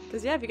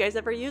 Because yeah, if you guys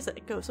ever use it,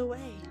 it goes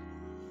away.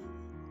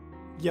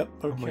 Yep.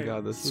 Okay. Oh my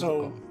god, this is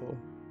awful.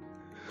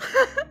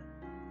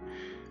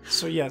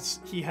 So yes,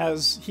 he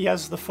has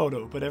the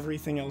photo, but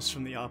everything else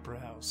from the opera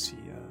house,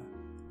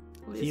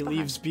 he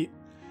leaves. It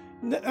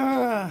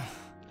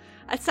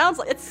sounds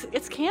like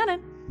it's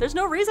canon. There's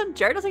no reason.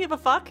 Jared doesn't give a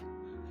fuck.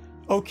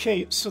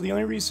 Okay, so the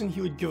only reason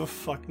he would give a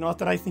fuck, not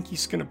that I think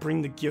he's gonna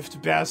bring the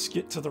gift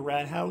basket to the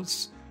rat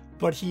house,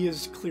 but he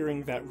is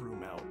clearing that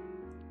room out.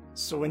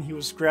 So when he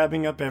was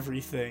grabbing up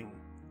everything,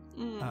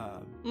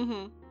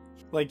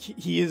 like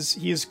he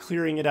is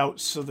clearing it out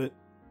so that,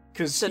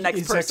 because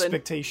his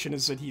expectation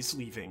is that he's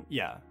leaving.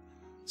 Yeah.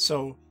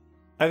 So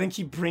I think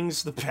he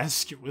brings the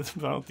basket with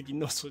him. I don't think he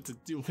knows what to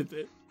do with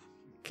it.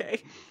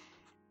 Okay.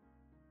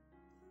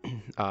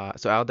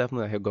 So I'll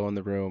definitely he'll go in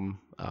the room.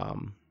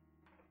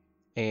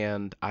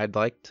 And I'd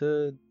like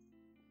to,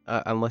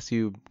 unless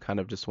you kind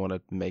of just want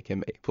to make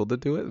him able to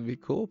do it, it'd be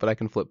cool, but I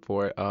can flip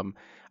for it.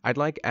 I'd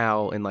like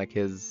Al in like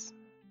his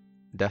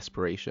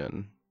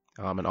desperation,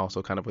 and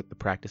also kind of with the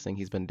practicing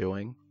he's been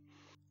doing,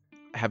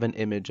 have an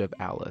image of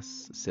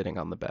Alice sitting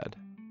on the bed.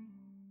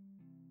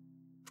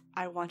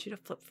 I want you to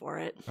flip for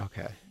it.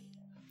 Okay.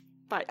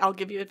 But I'll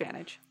give you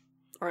advantage,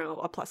 or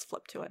a plus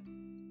flip to it.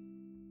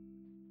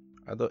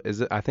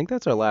 I think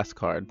that's our last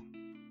card.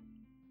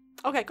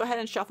 Okay, go ahead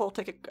and shuffle.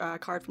 Take a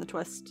card from the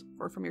twist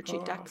or from your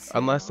cheat decks.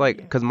 Unless,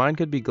 because mine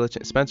could be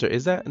glitching. Spencer,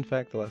 is that in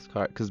fact the last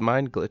card? Because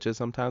mine glitches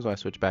sometimes when I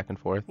switch back and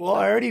forth. Well,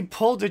 I already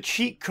pulled a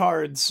cheat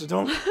card, so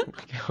don't.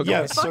 Okay.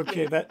 Yes,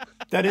 okay,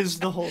 that is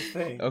the whole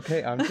thing.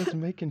 Okay, I'm just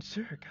making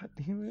sure. God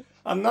damn it.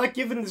 I'm not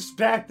giving this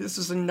back. This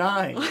is a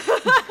 9.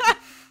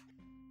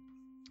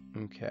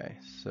 Okay,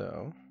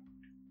 so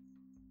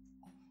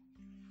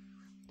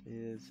it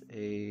is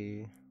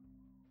a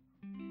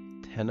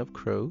 10 of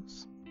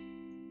crows.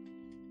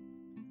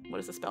 What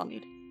does the spell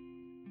need?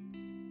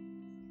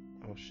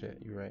 Oh shit,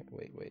 you're right.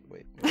 Wait.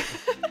 Wait.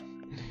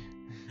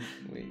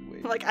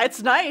 Like,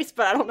 it's nice,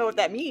 but I don't know what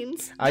that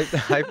means. I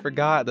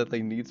forgot that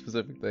they need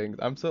specific things.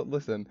 I'm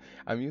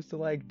used to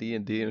like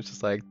D&D, and it's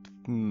just like,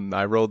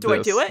 I rolled this. Do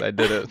I do it? I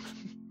did it.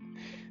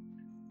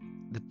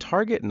 The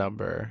target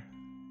number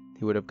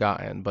he would have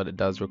gotten, but it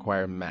does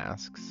require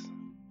masks.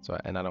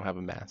 And I don't have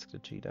a mask to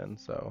cheat in,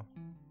 so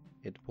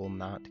it will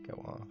not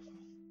go off.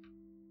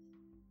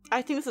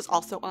 I think this is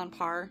also on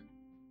par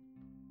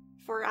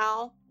for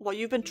Al. While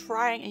you've been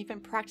trying and you've been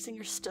practicing,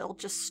 you're still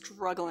just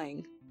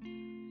struggling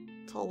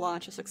to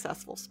launch a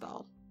successful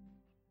spell.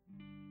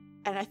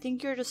 And I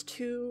think you're just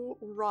too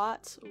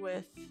wrought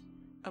with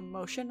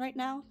emotion right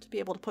now to be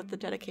able to put the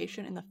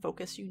dedication and the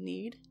focus you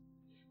need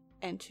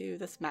into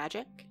this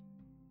magic.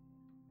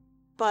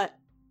 But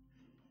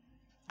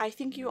I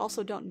think you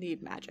also don't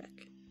need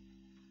magic.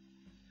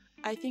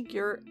 I think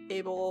you're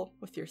able,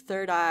 with your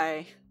third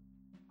eye,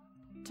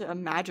 to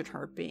imagine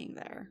her being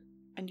there.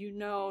 And you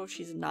know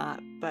she's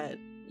not, but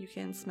you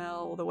can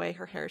smell the way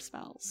her hair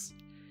smells.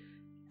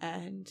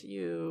 And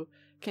you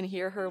can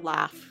hear her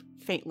laugh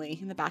faintly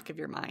in the back of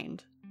your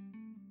mind.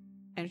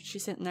 And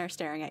she's sitting there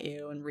staring at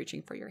you and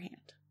reaching for your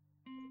hand.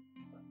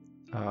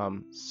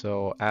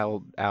 So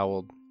Al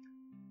will,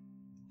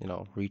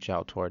 reach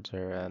out towards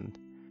her, and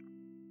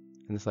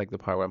it's like the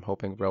part where I'm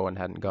hoping Rowan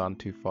hadn't gone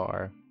too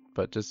far,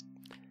 but just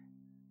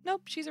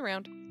Nope, she's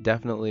around.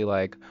 definitely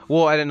like,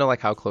 well, I didn't know like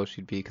how close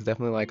she'd be, because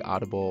definitely like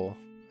audible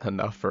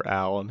enough for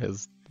Al and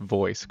his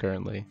voice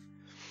currently.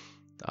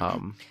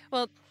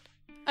 Well,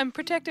 I'm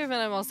protective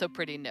and I'm also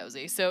pretty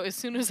nosy. So as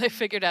soon as I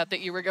figured out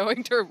that you were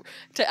going to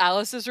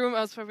Alice's room,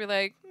 I was probably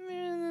like,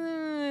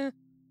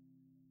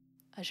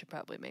 I should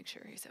probably make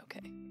sure he's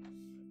okay.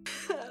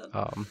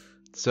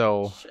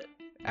 So Shit.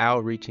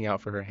 Al reaching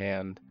out for her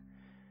hand,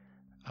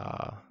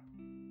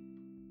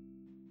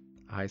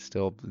 eyes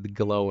still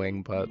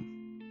glowing, but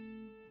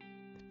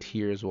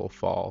tears will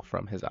fall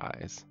from his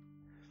eyes.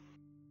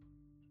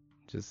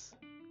 Just,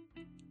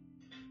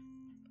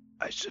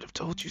 I should have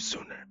told you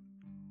sooner.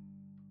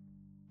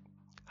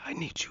 I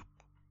need you.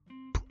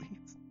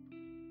 Please.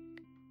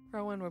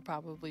 Rowan would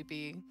probably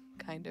be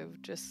kind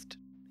of just,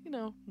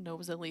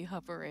 nosily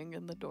hovering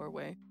in the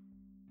doorway.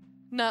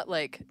 Not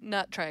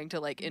trying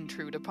to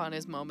intrude upon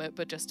his moment,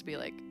 but just to be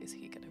like, is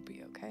he gonna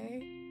be okay?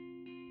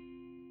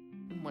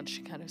 And once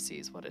she kind of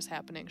sees what is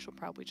happening, she'll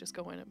probably just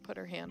go in and put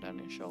her hand on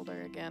his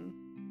shoulder again.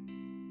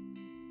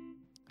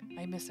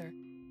 I miss her.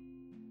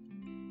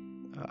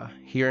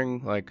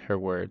 hearing like her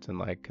words and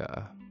like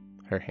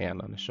her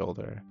hand on his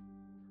shoulder,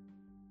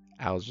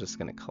 Al's just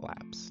gonna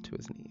collapse to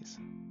his knees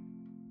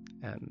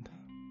and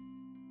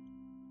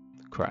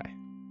cry.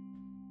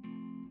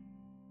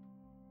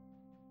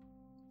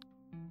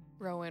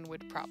 Rowan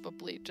would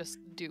probably just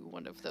do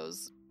one of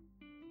those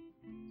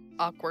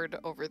awkward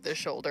over the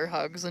shoulder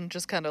hugs and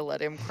just kind of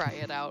let him cry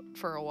it out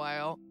for a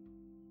while.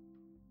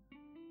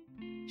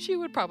 She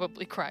would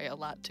probably cry a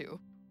lot too.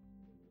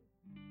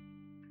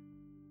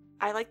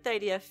 I like the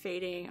idea of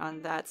fading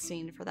on that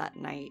scene for that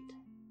night.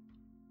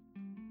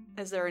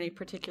 Is there any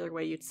particular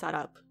way you'd set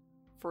up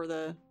for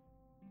the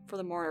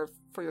morning or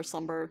for your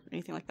slumber,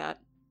 anything like that?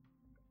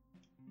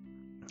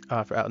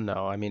 For Al,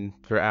 no. I mean,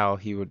 for Al,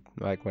 he would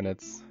like when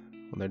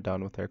they're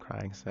done with their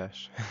crying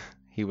sesh,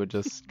 he would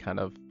just kind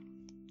of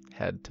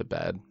head to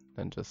bed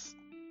and just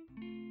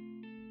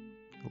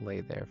lay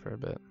there for a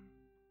bit.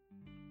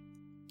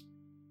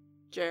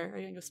 Jer, are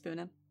you gonna go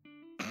spoon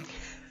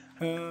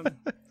him?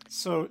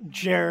 So,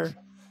 Jer,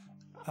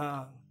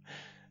 how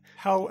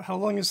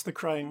long is the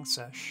crying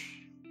sesh?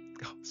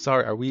 Oh,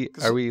 sorry, are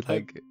we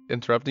like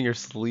interrupting your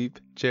sleep,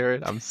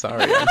 Jared? I'm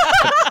sorry.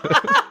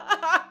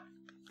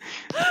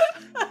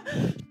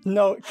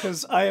 No,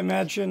 because I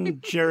imagine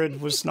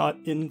Jared was not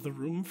in the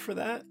room for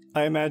that.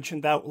 I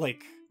imagine that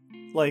like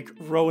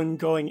Rowan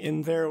going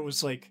in there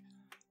was like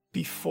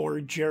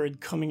before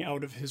Jared coming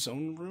out of his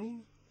own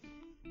room.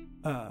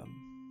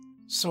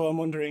 So I'm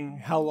wondering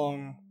how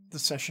long the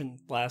session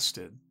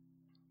lasted.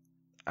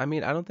 I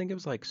mean, I don't think it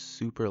was like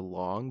super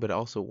long, but it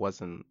also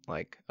wasn't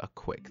like a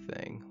quick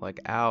thing. Like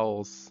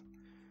Al's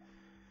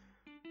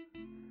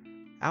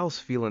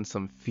feeling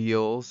some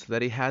feels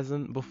that he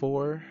hasn't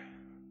before.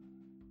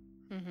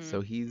 Mm-hmm.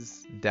 So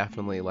he's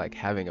definitely like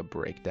having a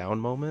breakdown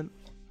moment.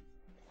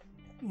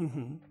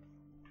 Mm-hmm.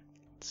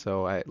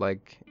 So I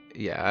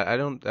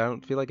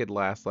don't feel like it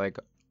lasts like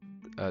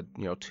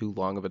too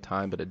long of a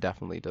time, but it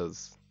definitely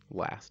does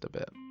last a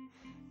bit.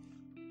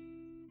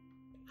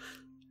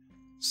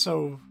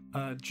 So,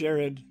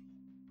 Jared,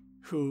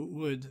 who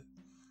would,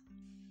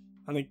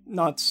 I think,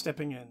 not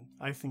stepping in,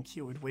 I think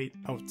he would wait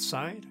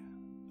outside.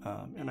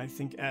 And I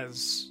think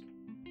as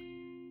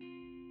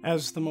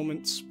the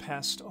moments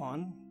passed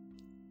on,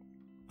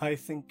 I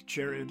think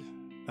Jared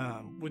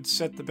would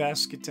set the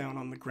basket down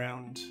on the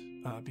ground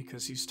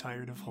because he's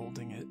tired of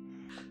holding it.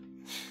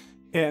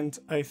 And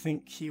I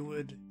think he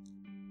would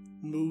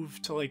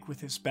move to, like,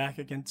 with his back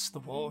against the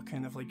wall,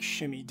 kind of, like,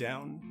 shimmy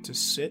down to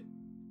sit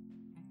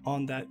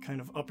on that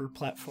kind of upper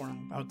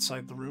platform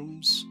outside the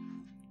rooms.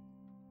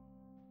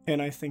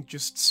 And I think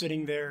just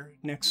sitting there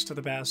next to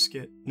the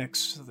basket,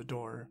 next to the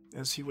door,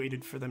 as he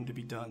waited for them to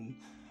be done,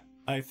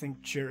 I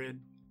think Jared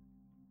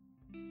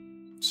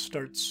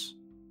starts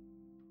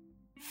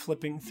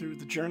flipping through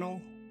the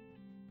journal,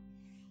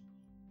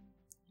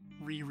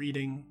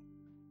 rereading.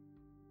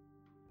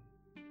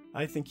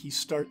 I think he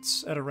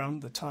starts at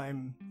around the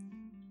time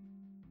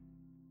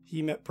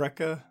he met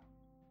Brekka,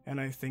 and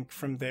I think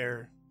from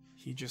there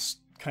he just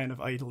kind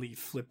of idly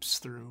flips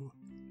through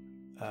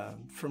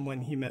from when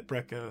he met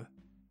Brekka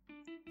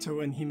to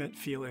when he met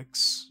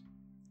Felix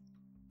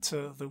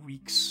to the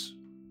weeks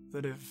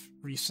that have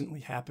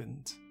recently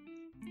happened,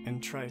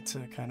 and try to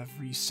kind of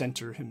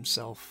recenter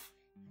himself.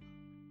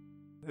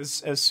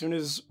 As soon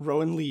as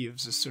Rowan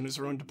leaves, as soon as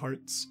Rowan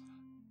departs,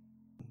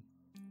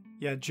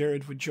 yeah,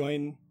 Jared would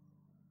join.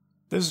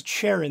 There's a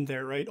chair in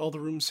there, right? All the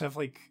rooms have,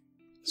 like,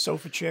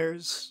 sofa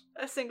chairs.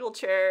 A single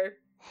chair,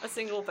 a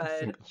single bed.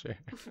 Single chair.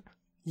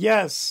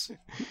 Yes.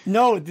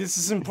 No, this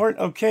is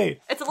important.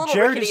 Okay. It's a little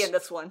Jared rickety is- in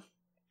this one.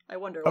 I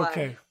wonder why.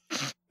 Okay.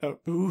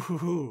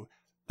 Ooh.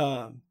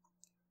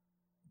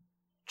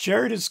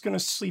 Jared is gonna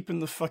sleep in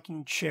the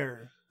fucking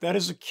chair. That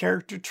is a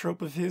character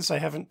trope of his I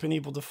haven't been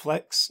able to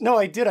flex. No,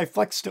 I did. I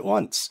flexed it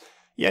once.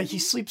 Yeah, he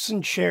sleeps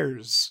in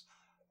chairs.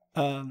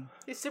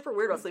 He's super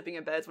weird about sleeping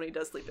in beds when he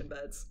does sleep in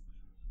beds.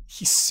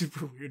 He's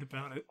super weird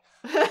about it.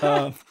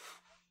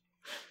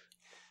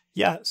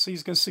 Yeah, so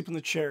he's gonna sleep in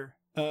the chair.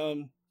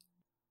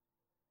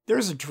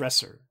 There's a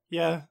dresser.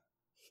 Yeah.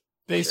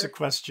 Basic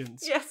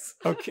questions. Yes.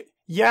 Okay.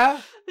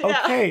 Yeah?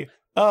 Yeah. Okay.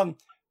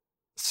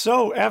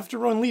 So after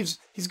Rowan leaves,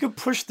 he's gonna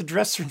push the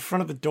dresser in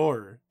front of the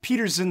door.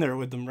 Peter's in there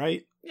with them,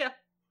 right? Yeah.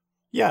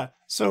 Yeah.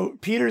 So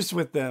Peter's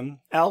with them,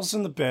 Al's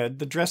in the bed,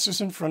 the dresser's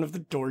in front of the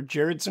door,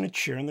 Jared's in a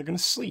chair, and they're gonna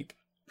sleep.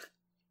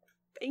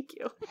 Thank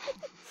you.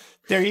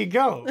 There you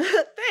go.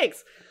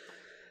 Thanks.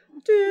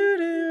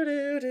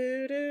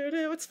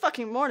 It's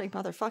fucking morning,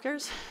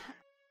 motherfuckers.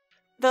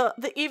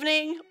 The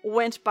evening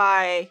went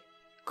by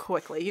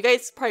quickly. You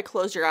guys probably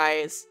closed your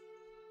eyes,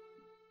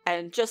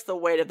 and just the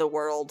weight of the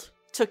world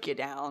took you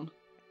down.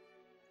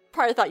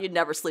 Probably thought you'd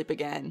never sleep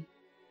again.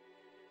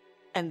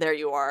 And there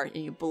you are,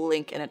 and you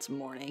blink and it's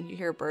morning. You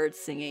hear birds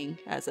singing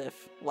as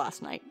if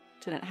last night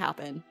didn't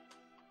happen.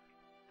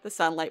 The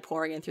sunlight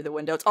pouring in through the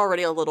window. It's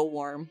already a little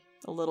warm,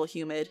 a little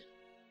humid.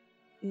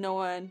 No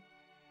one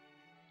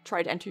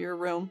tried to enter your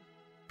room.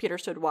 Peter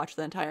stood watch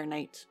the entire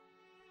night.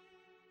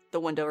 The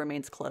window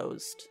remains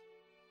closed.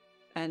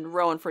 And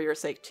Rowan, for your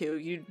sake too,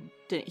 you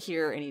didn't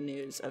hear any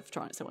news of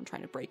someone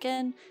trying to break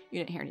in. You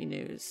didn't hear any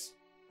news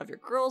of your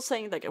girls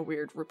saying like a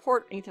weird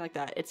report, anything like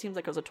that. It seems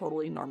like it was a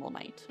totally normal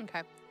night.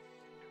 Okay.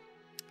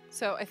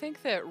 So I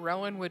think that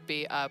Rowan would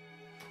be up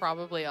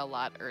probably a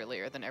lot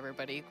earlier than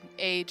everybody.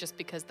 A, just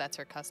because that's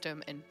her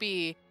custom, and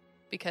B,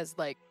 because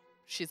like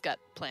she's got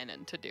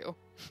planning to do.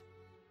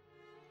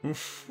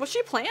 What's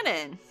she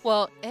planning?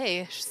 Well,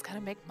 A, she's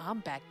gotta make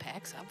mom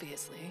backpacks,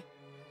 obviously.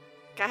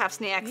 Gotta have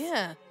snacks.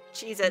 Yeah.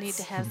 Cheez-Its. They need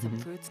to have some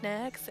fruit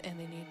snacks, and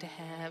they need to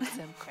have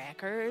some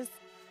crackers.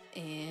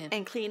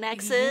 And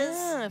Kleenexes.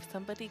 Yeah, if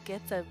somebody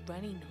gets a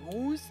runny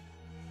nose.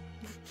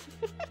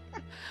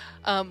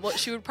 Well,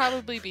 she would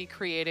probably be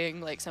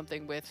creating like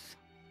something with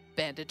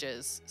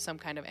bandages, some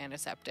kind of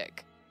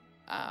antiseptic.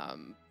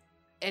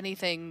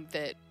 Anything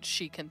that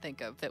she can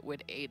think of that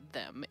would aid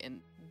them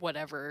in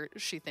whatever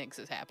she thinks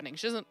is happening.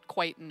 She doesn't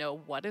quite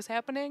know what is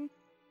happening,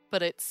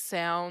 but it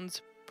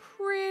sounds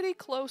pretty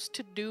close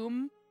to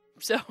doom.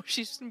 So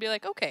she's just gonna be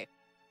like, okay,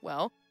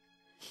 well,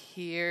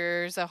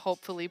 here's a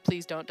hopefully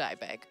please don't die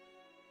bag.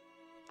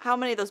 How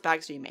many of those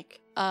bags do you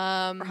make? Or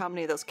Um, how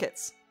many of those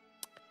kits?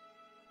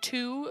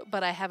 2,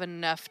 but I have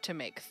enough to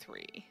make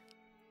 3.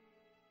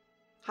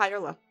 High or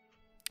low?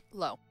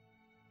 Low.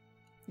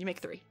 You make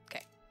 3.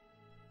 Okay.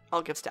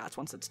 I'll give stats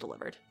once it's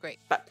delivered. Great.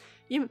 But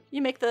you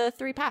make the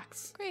 3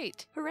 packs.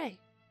 Great. Hooray.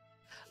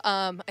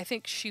 I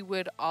think she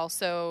would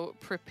also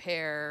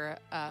prepare,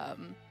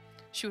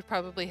 she would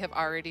probably have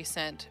already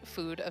sent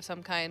food of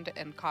some kind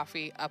and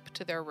coffee up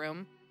to their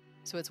room.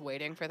 So it's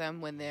waiting for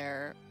them when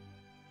they're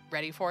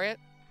ready for it.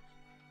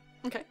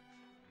 Okay.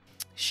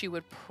 She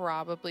would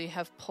probably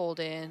have pulled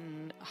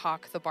in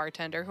Hawk the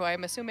bartender, who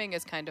I'm assuming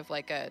is kind of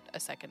like a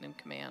second in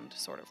command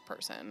sort of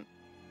person.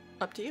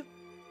 Up to you.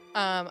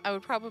 I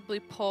would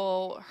probably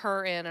pull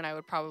her in, and I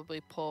would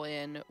probably pull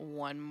in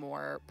one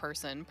more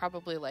person,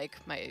 probably like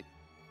my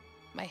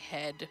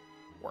head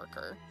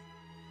worker.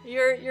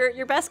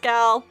 Your best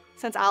gal,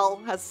 since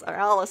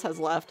Alice has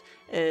left,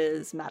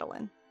 is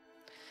Madeline.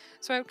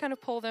 So I would kind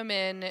of pull them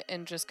in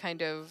and just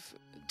kind of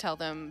tell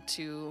them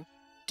to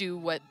do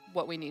what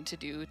we need to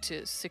do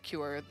to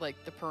secure like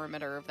the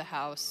perimeter of the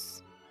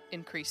house,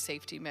 increase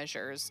safety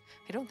measures.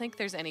 I don't think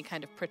there's any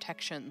kind of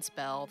protection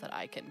spell that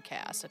I can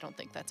cast. I don't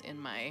think that's in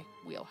my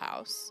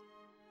wheelhouse.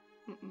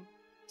 Mm-mm.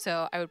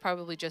 So I would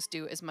probably just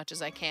do as much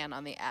as I can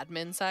on the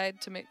admin side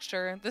to make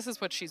sure. This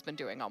is what she's been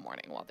doing all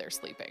morning while they're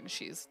sleeping.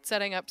 She's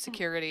setting up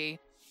security.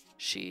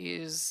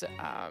 She's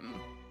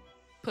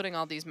putting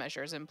all these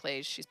measures in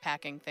place. She's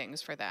packing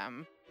things for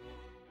them.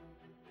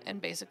 And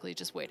basically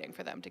just waiting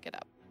for them to get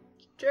up.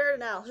 Jared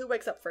and Al, who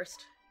wakes up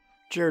first?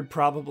 Jared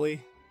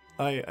probably.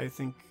 I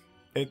think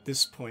at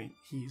this point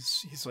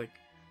he's like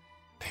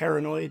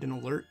paranoid and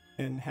alert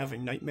and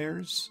having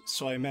nightmares,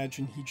 so I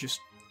imagine he just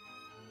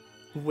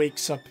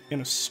wakes up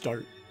in a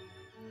start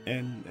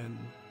and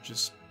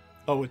just,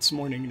 oh, it's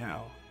morning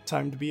now,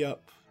 time to be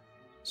up.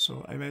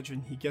 So I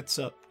imagine he gets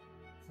up,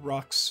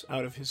 rocks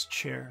out of his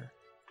chair.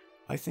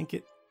 I think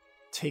it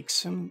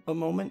takes him a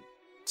moment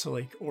to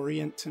like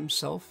orient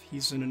himself.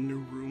 He's in a new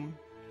room,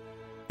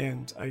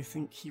 and I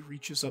think he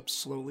reaches up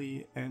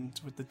slowly and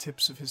with the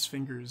tips of his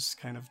fingers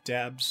kind of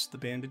dabs the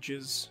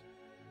bandages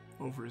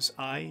over his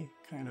eye,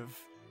 kind of,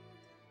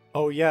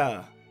 oh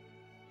yeah,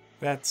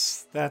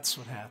 that's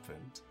what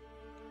happened.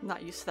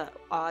 Not used to that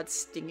odd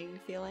stinging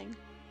feeling.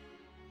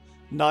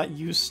 Not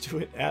used to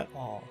it at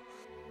all.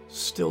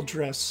 Still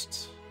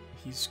dressed,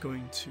 he's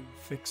going to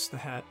fix the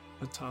hat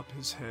atop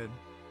his head,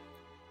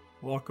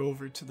 walk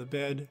over to the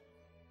bed,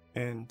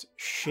 and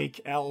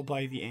shake Al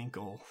by the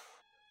ankle.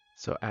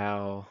 So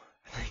Al,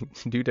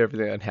 due to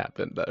everything that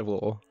happened, that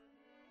will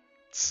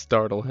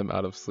startle him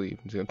out of sleep.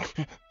 He's gonna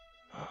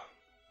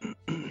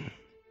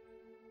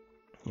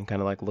and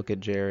kind of like look at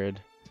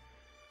Jared.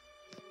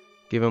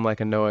 give him like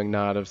a knowing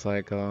nod of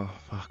like, oh,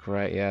 fuck,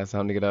 right, yeah, it's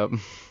time to get up.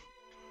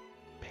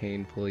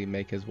 Painfully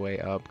make his way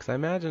up. Because I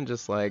imagine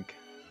just like,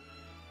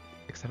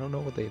 because I don't know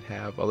what they'd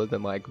have other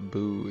than like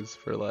booze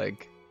for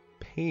like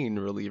pain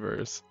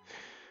relievers.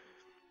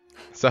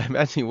 So I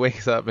imagine he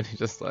wakes up and he's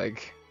just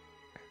like,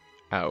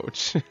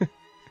 ouch.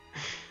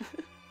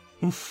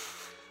 But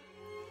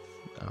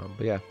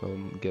yeah, he'll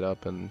get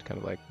up and kind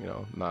of like, you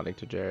know, nodding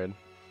to Jared.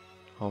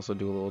 Also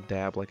do a little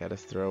dab like at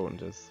his throat and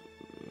just...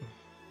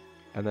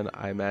 And then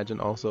I imagine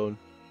also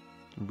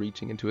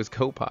reaching into his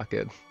coat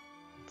pocket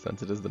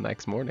since it is the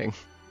next morning.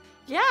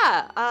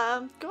 Yeah,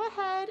 go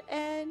ahead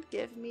and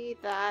give me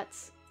that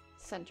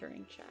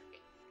centering check.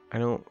 I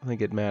don't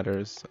think it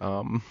matters.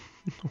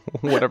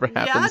 Whatever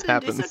happens, yeah,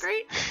 happens. Do so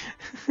great.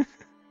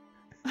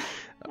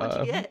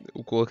 What'd you get?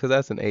 Well, because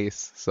that's an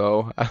ace,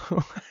 so I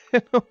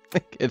don't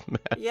think it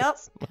matters. Yep.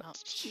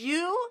 Much.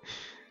 You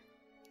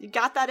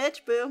got that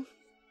itch, boo.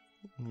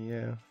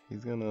 Yeah,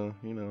 he's gonna,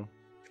 you know,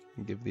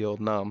 give the old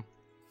numb.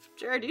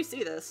 Jared, you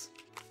see this?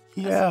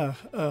 Yeah.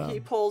 He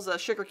pulls a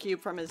sugar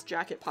cube from his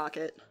jacket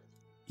pocket.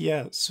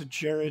 Yeah, so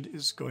Jared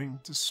is going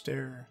to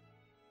stare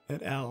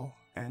at Al,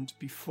 and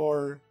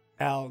before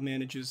Al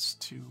manages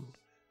to,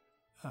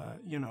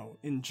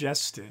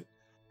 ingest it,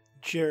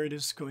 Jared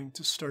is going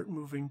to start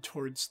moving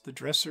towards the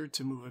dresser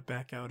to move it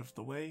back out of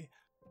the way.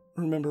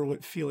 Remember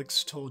what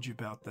Felix told you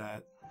about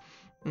that.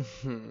 Oh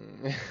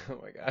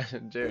my gosh,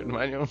 Jared,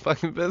 mind your own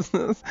fucking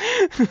business.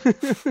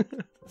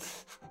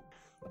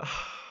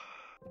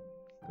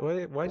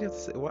 Why did you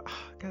say what?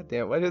 God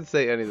damn, why did you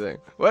say anything?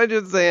 Why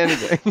did you say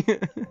anything?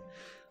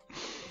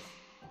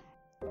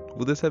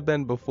 Will this have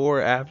been before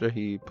or after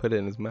he put it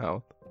in his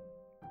mouth?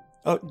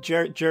 Oh,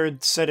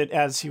 Jared said it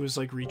as he was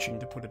like reaching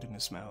to put it in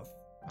his mouth.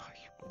 Oh,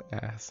 you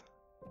ass.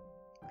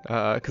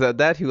 Because at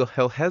that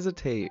he'll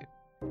hesitate.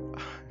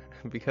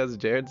 Because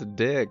Jared's a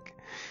dick,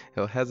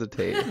 he'll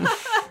hesitate.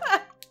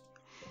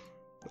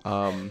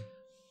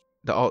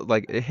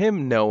 Like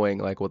him knowing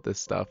like what this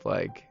stuff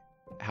like,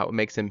 how it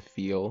makes him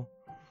feel,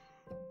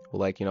 will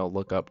like, you know,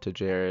 look up to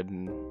Jared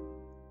and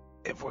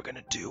if we're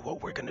gonna do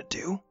what we're gonna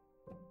do,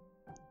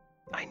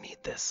 I need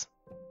this.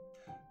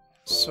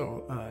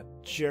 So,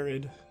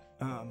 Jared,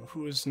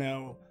 who is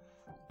now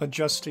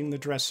adjusting the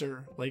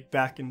dresser like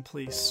back in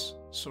place,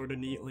 sort of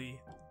neatly,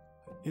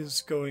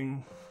 is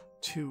going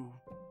to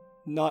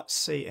not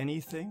say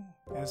anything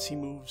as he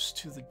moves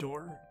to the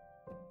door,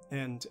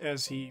 and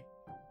as he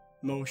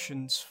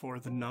motions for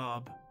the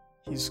knob,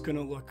 he's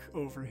gonna look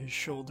over his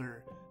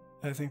shoulder.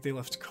 I think they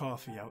left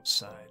coffee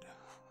outside.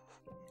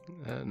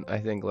 And I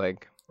think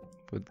like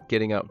with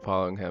getting up,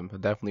 following him, he'll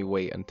definitely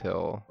wait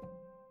until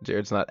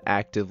Jared's not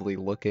actively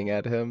looking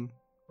at him,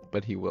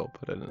 but he will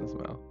put it in his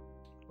mouth.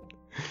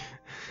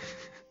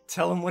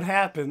 Tell him what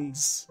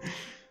happens.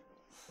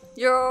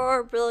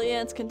 Your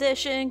brilliance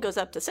condition goes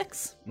up to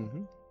 6.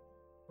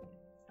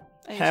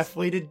 Mm-hmm.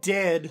 Halfway to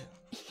dead.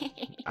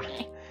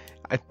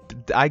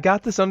 I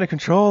got this under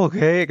control,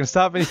 okay? I can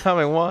stop anytime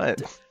I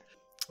want.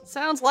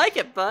 Sounds like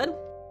it, bud.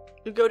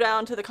 You go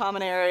down to the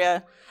common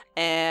area,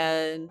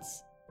 and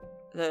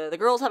the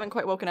girls haven't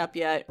quite woken up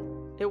yet.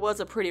 It was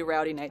a pretty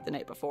rowdy night the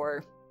night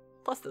before.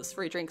 Plus those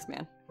free drinks,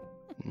 man.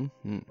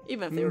 Mm-hmm.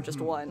 Even if they were just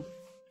one.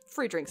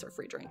 Free drinks are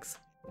free drinks.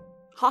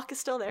 Hawk is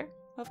still there,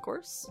 of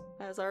course,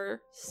 as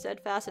our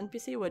steadfast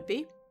NPC would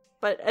be,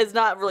 but is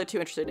not really too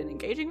interested in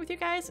engaging with you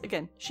guys.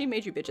 Again, she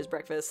made you bitches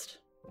breakfast.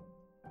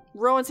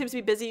 Rowan seems to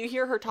be busy. You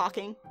hear her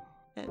talking,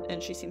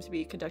 and she seems to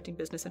be conducting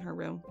business in her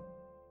room.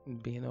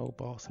 Being an old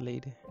boss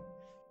lady.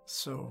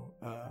 So,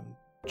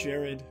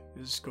 Jared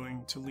is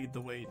going to lead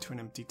the way to an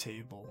empty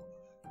table.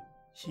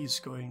 He's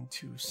going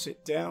to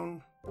sit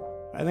down.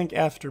 I think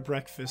after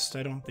breakfast,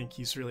 I don't think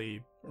he's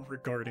really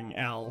regarding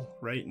Al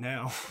right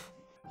now.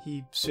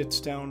 He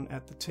sits down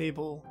at the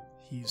table.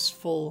 He's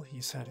full.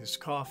 He's had his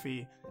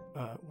coffee.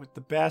 With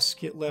the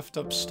basket left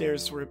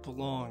upstairs where it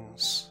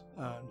belongs,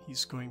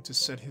 he's going to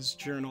set his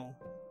journal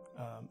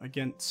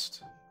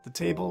against the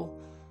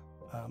table,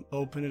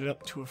 open it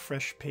up to a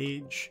fresh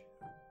page,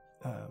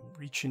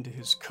 reach into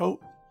his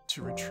coat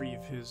to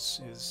retrieve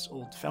his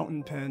old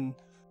fountain pen,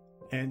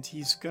 and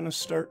he's gonna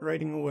start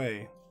writing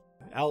away.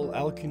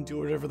 Al can do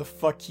whatever the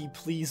fuck he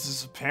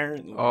pleases,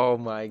 apparently. Oh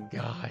my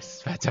gosh,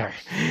 Spencer.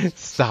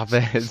 Stop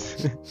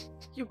it.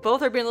 You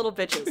both are being little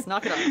bitches.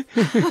 Knock it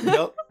off.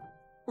 Yep.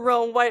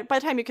 Rowan, by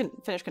the time you can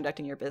finish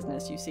conducting your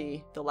business, you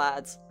see the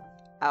lads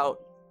out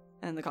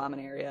in the common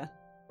area.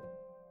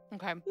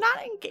 Okay.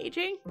 Not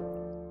engaging.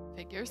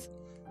 Figures.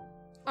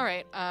 All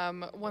right.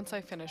 Once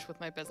I finish with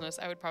my business,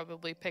 I would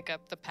probably pick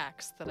up the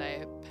packs that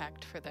I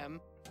packed for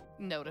them,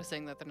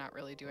 noticing that they're not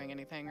really doing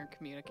anything or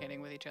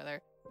communicating with each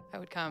other. I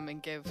would come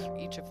and give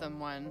each of them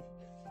one.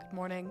 Good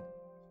morning.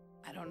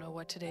 I don't know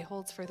what today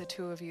holds for the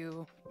two of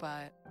you,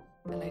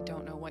 and I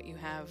don't know what you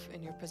have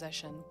in your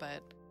possession,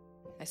 but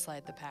I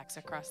slide the packs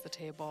across the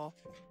table.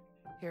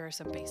 Here are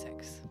some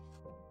basics.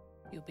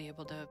 You'll be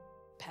able to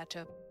patch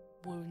up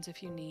wounds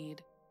if you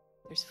need.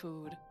 There's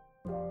food.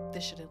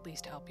 This should at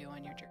least help you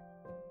on your journey.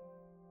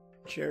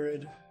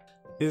 Jared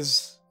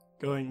is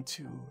going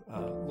to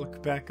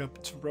look back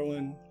up to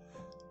Rowan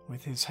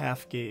with his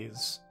half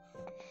gaze.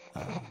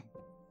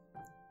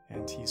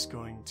 And he's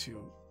going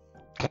to...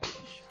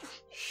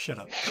 Shut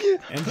up.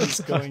 And he's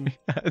going...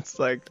 It's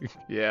like,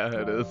 yeah,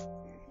 it is.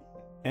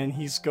 And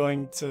he's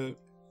going to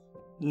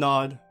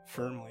nod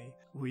firmly.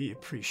 We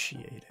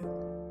appreciate it.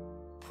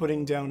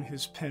 Putting down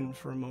his pen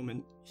for a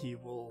moment, he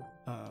will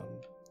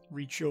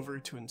reach over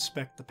to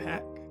inspect the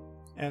pack.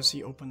 As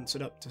he opens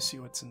it up to see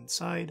what's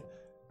inside,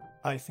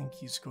 I think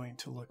he's going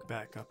to look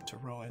back up to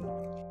Rowan.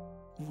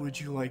 Would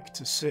you like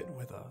to sit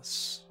with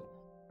us?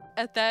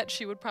 At that,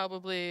 she would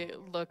probably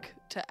look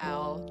to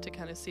Al to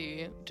kind of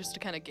see, just to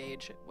kind of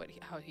gauge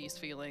how he's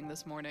feeling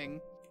this morning.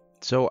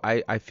 So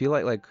I feel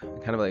like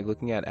kind of like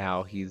looking at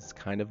Al, he's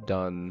kind of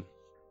done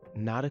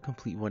not a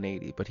complete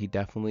 180, but he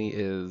definitely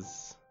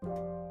is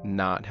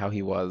not how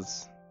he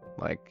was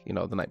like,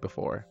 the night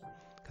before.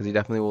 Because he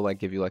definitely will like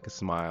give you like a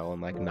smile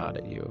and like nod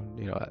at you,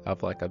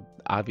 of like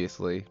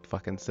obviously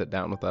fucking sit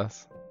down with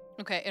us.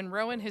 Okay, and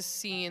Rowan has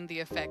seen the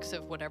effects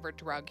of whatever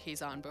drug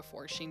he's on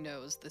before. She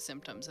knows the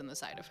symptoms and the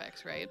side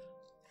effects, right?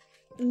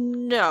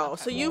 No,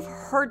 so you've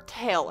heard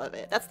tale of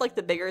it. That's like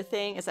the bigger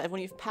thing, is that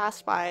when you've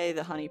passed by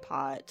the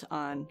honeypot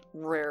on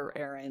rare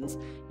errands,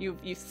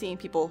 you've seen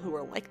people who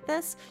are like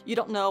this. You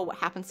don't know what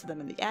happens to them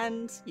in the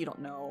end. You don't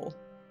know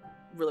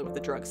really what the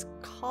drug's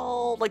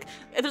called. Like,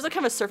 there's a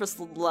kind of a surface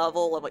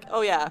level of like,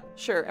 oh yeah,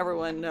 sure,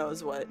 everyone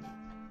knows what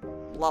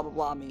blah blah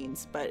blah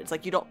means, but it's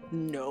like you don't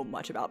know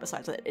much about it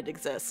besides that it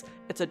exists.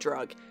 It's a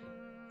drug.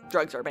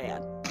 Drugs are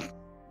bad.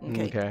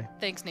 Okay.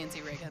 Thanks,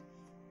 Nancy Reagan.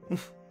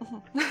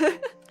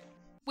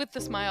 With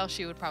the smile,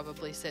 she would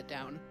probably sit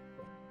down.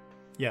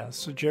 Yeah,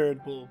 so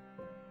Jared will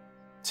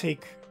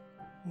take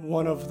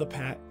one of the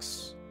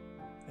packs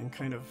and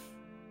kind of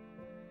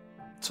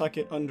tuck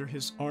it under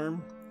his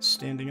arm,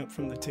 standing up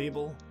from the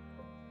table.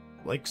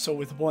 Like so,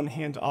 with one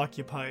hand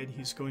occupied,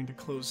 he's going to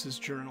close his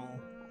journal,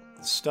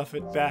 stuff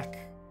it back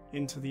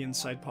into the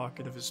inside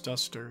pocket of his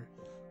duster.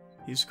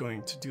 He's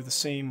going to do the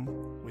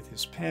same with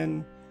his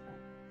pen.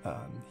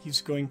 He's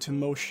going to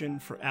motion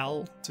for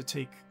Al to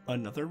take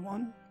another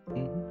one.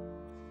 Mm-hmm.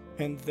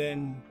 And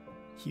then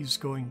he's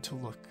going to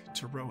look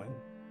to Rowan.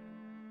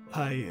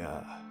 I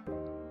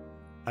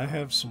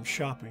have some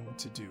shopping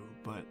to do,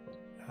 but,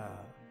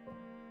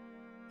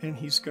 and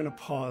he's gonna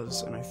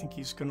pause, and I think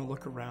he's gonna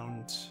look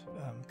around,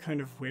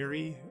 kind of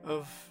wary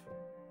of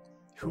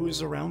who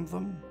is around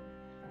them.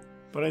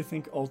 But I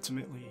think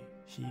ultimately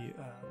he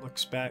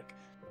looks back.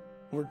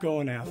 We're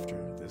going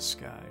after this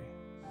guy,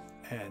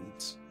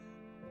 and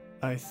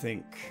I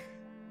think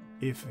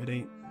if it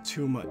ain't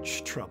too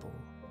much trouble,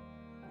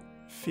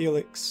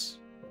 Felix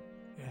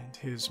and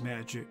his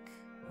magic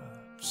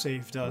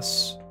saved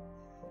us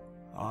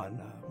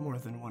on more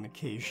than one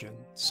occasion,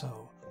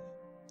 so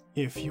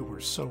if you were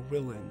so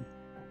willing,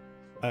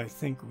 I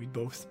think we'd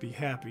both be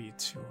happy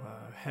to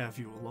have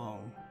you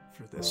along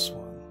for this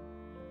one.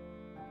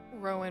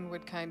 Rowan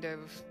would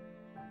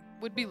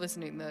be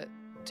listening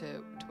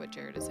to what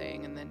Jared is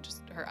saying, and then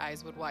just her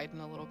eyes would widen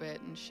a little bit,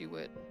 and she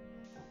would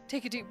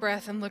take a deep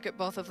breath and look at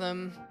both of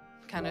them,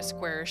 kind of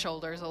square her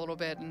shoulders a little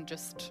bit, and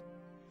just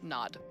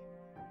nod.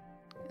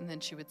 And then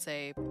she would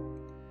say,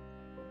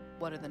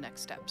 "What are the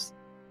next steps?"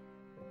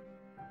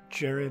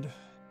 Jared,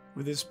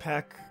 with his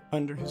pack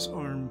under his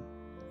arm,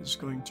 is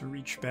going to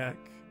reach back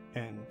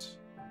and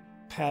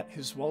pat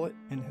his wallet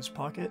in his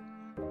pocket.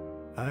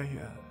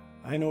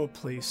 I know a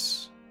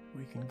place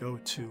we can go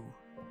to.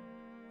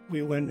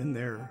 We went in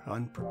there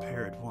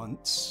unprepared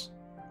once,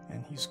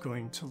 and he's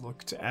going to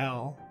look to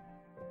Al.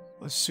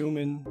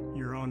 Assuming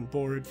you're on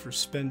board for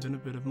spending a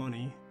bit of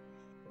money,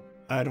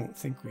 I don't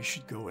think we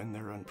should go in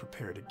there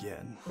unprepared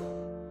again.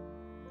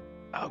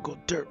 I'll go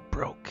dirt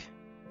broke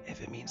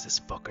if it means this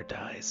fucker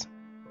dies.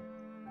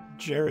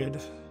 Jared,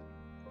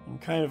 in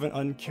kind of an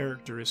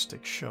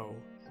uncharacteristic show,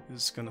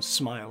 is gonna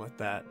smile at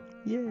that.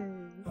 Yay!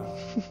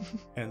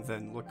 And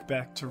then look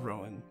back to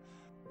Rowan.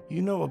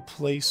 You know a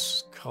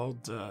place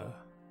called,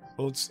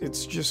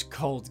 it's just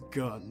called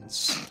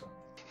Guns.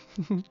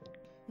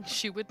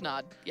 She would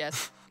nod.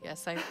 Yes,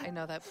 I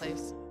know that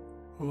place.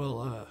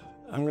 Well,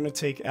 I'm gonna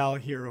take Al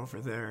here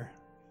over there.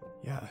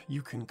 Yeah,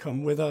 you can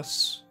come with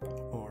us,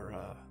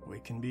 or we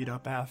can meet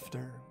up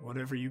after,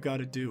 whatever you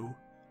gotta do.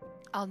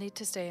 I'll need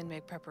to stay and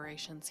make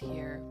preparations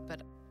here,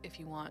 but if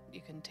you want, you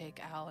can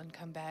take Al and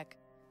come back.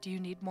 Do you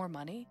need more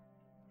money?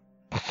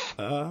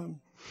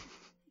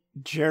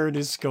 Jared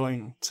is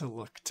going to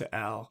look to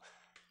Al.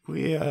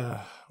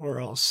 We're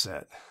all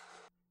set.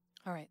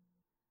 All right.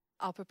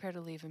 I'll prepare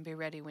to leave and be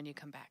ready when you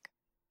come back.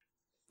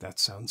 That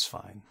sounds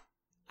fine.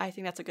 I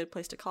think that's a good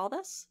place to call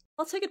this.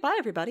 Let's say goodbye,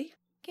 everybody.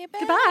 Goodbye.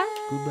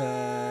 Goodbye.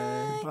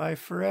 Goodbye. Bye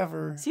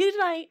forever. See you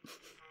tonight.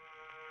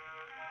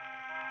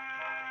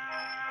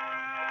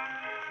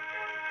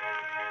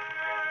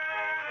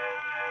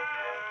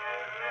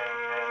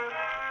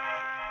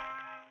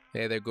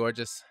 Hey there,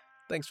 gorgeous.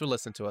 Thanks for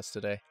listening to us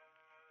today.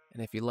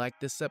 And if you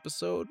liked this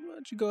episode, why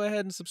don't you go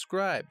ahead and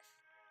subscribe?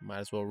 Might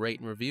as well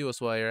rate and review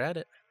us while you're at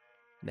it.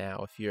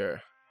 Now, if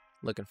you're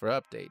looking for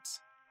updates,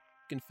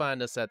 can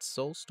find us at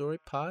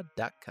soulstorypod.com.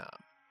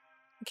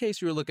 In case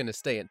you were looking to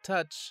stay in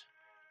touch,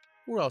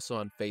 we're also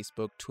on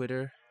Facebook,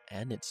 Twitter,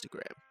 and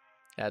Instagram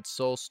at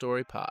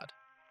soulstorypod.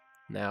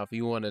 Now, if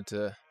you wanted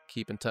to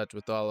keep in touch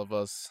with all of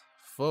us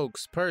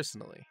folks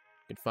personally,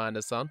 you can find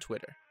us on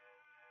Twitter.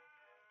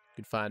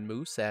 You can find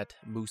Moose at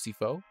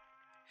Mooseyfo,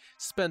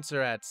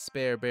 Spencer at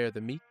Spare Bear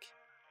the Meek,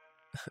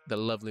 the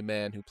lovely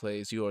man who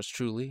plays yours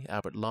truly,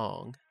 Albert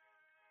Long,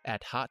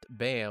 at Hot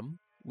Bam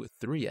with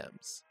 3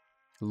 M's,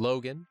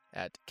 Logan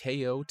at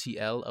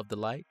KOTL of the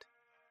Light,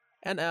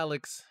 and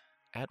Alex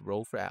at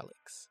Roll for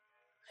Alex.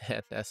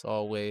 And as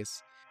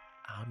always,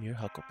 I'm your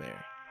Huckleberry.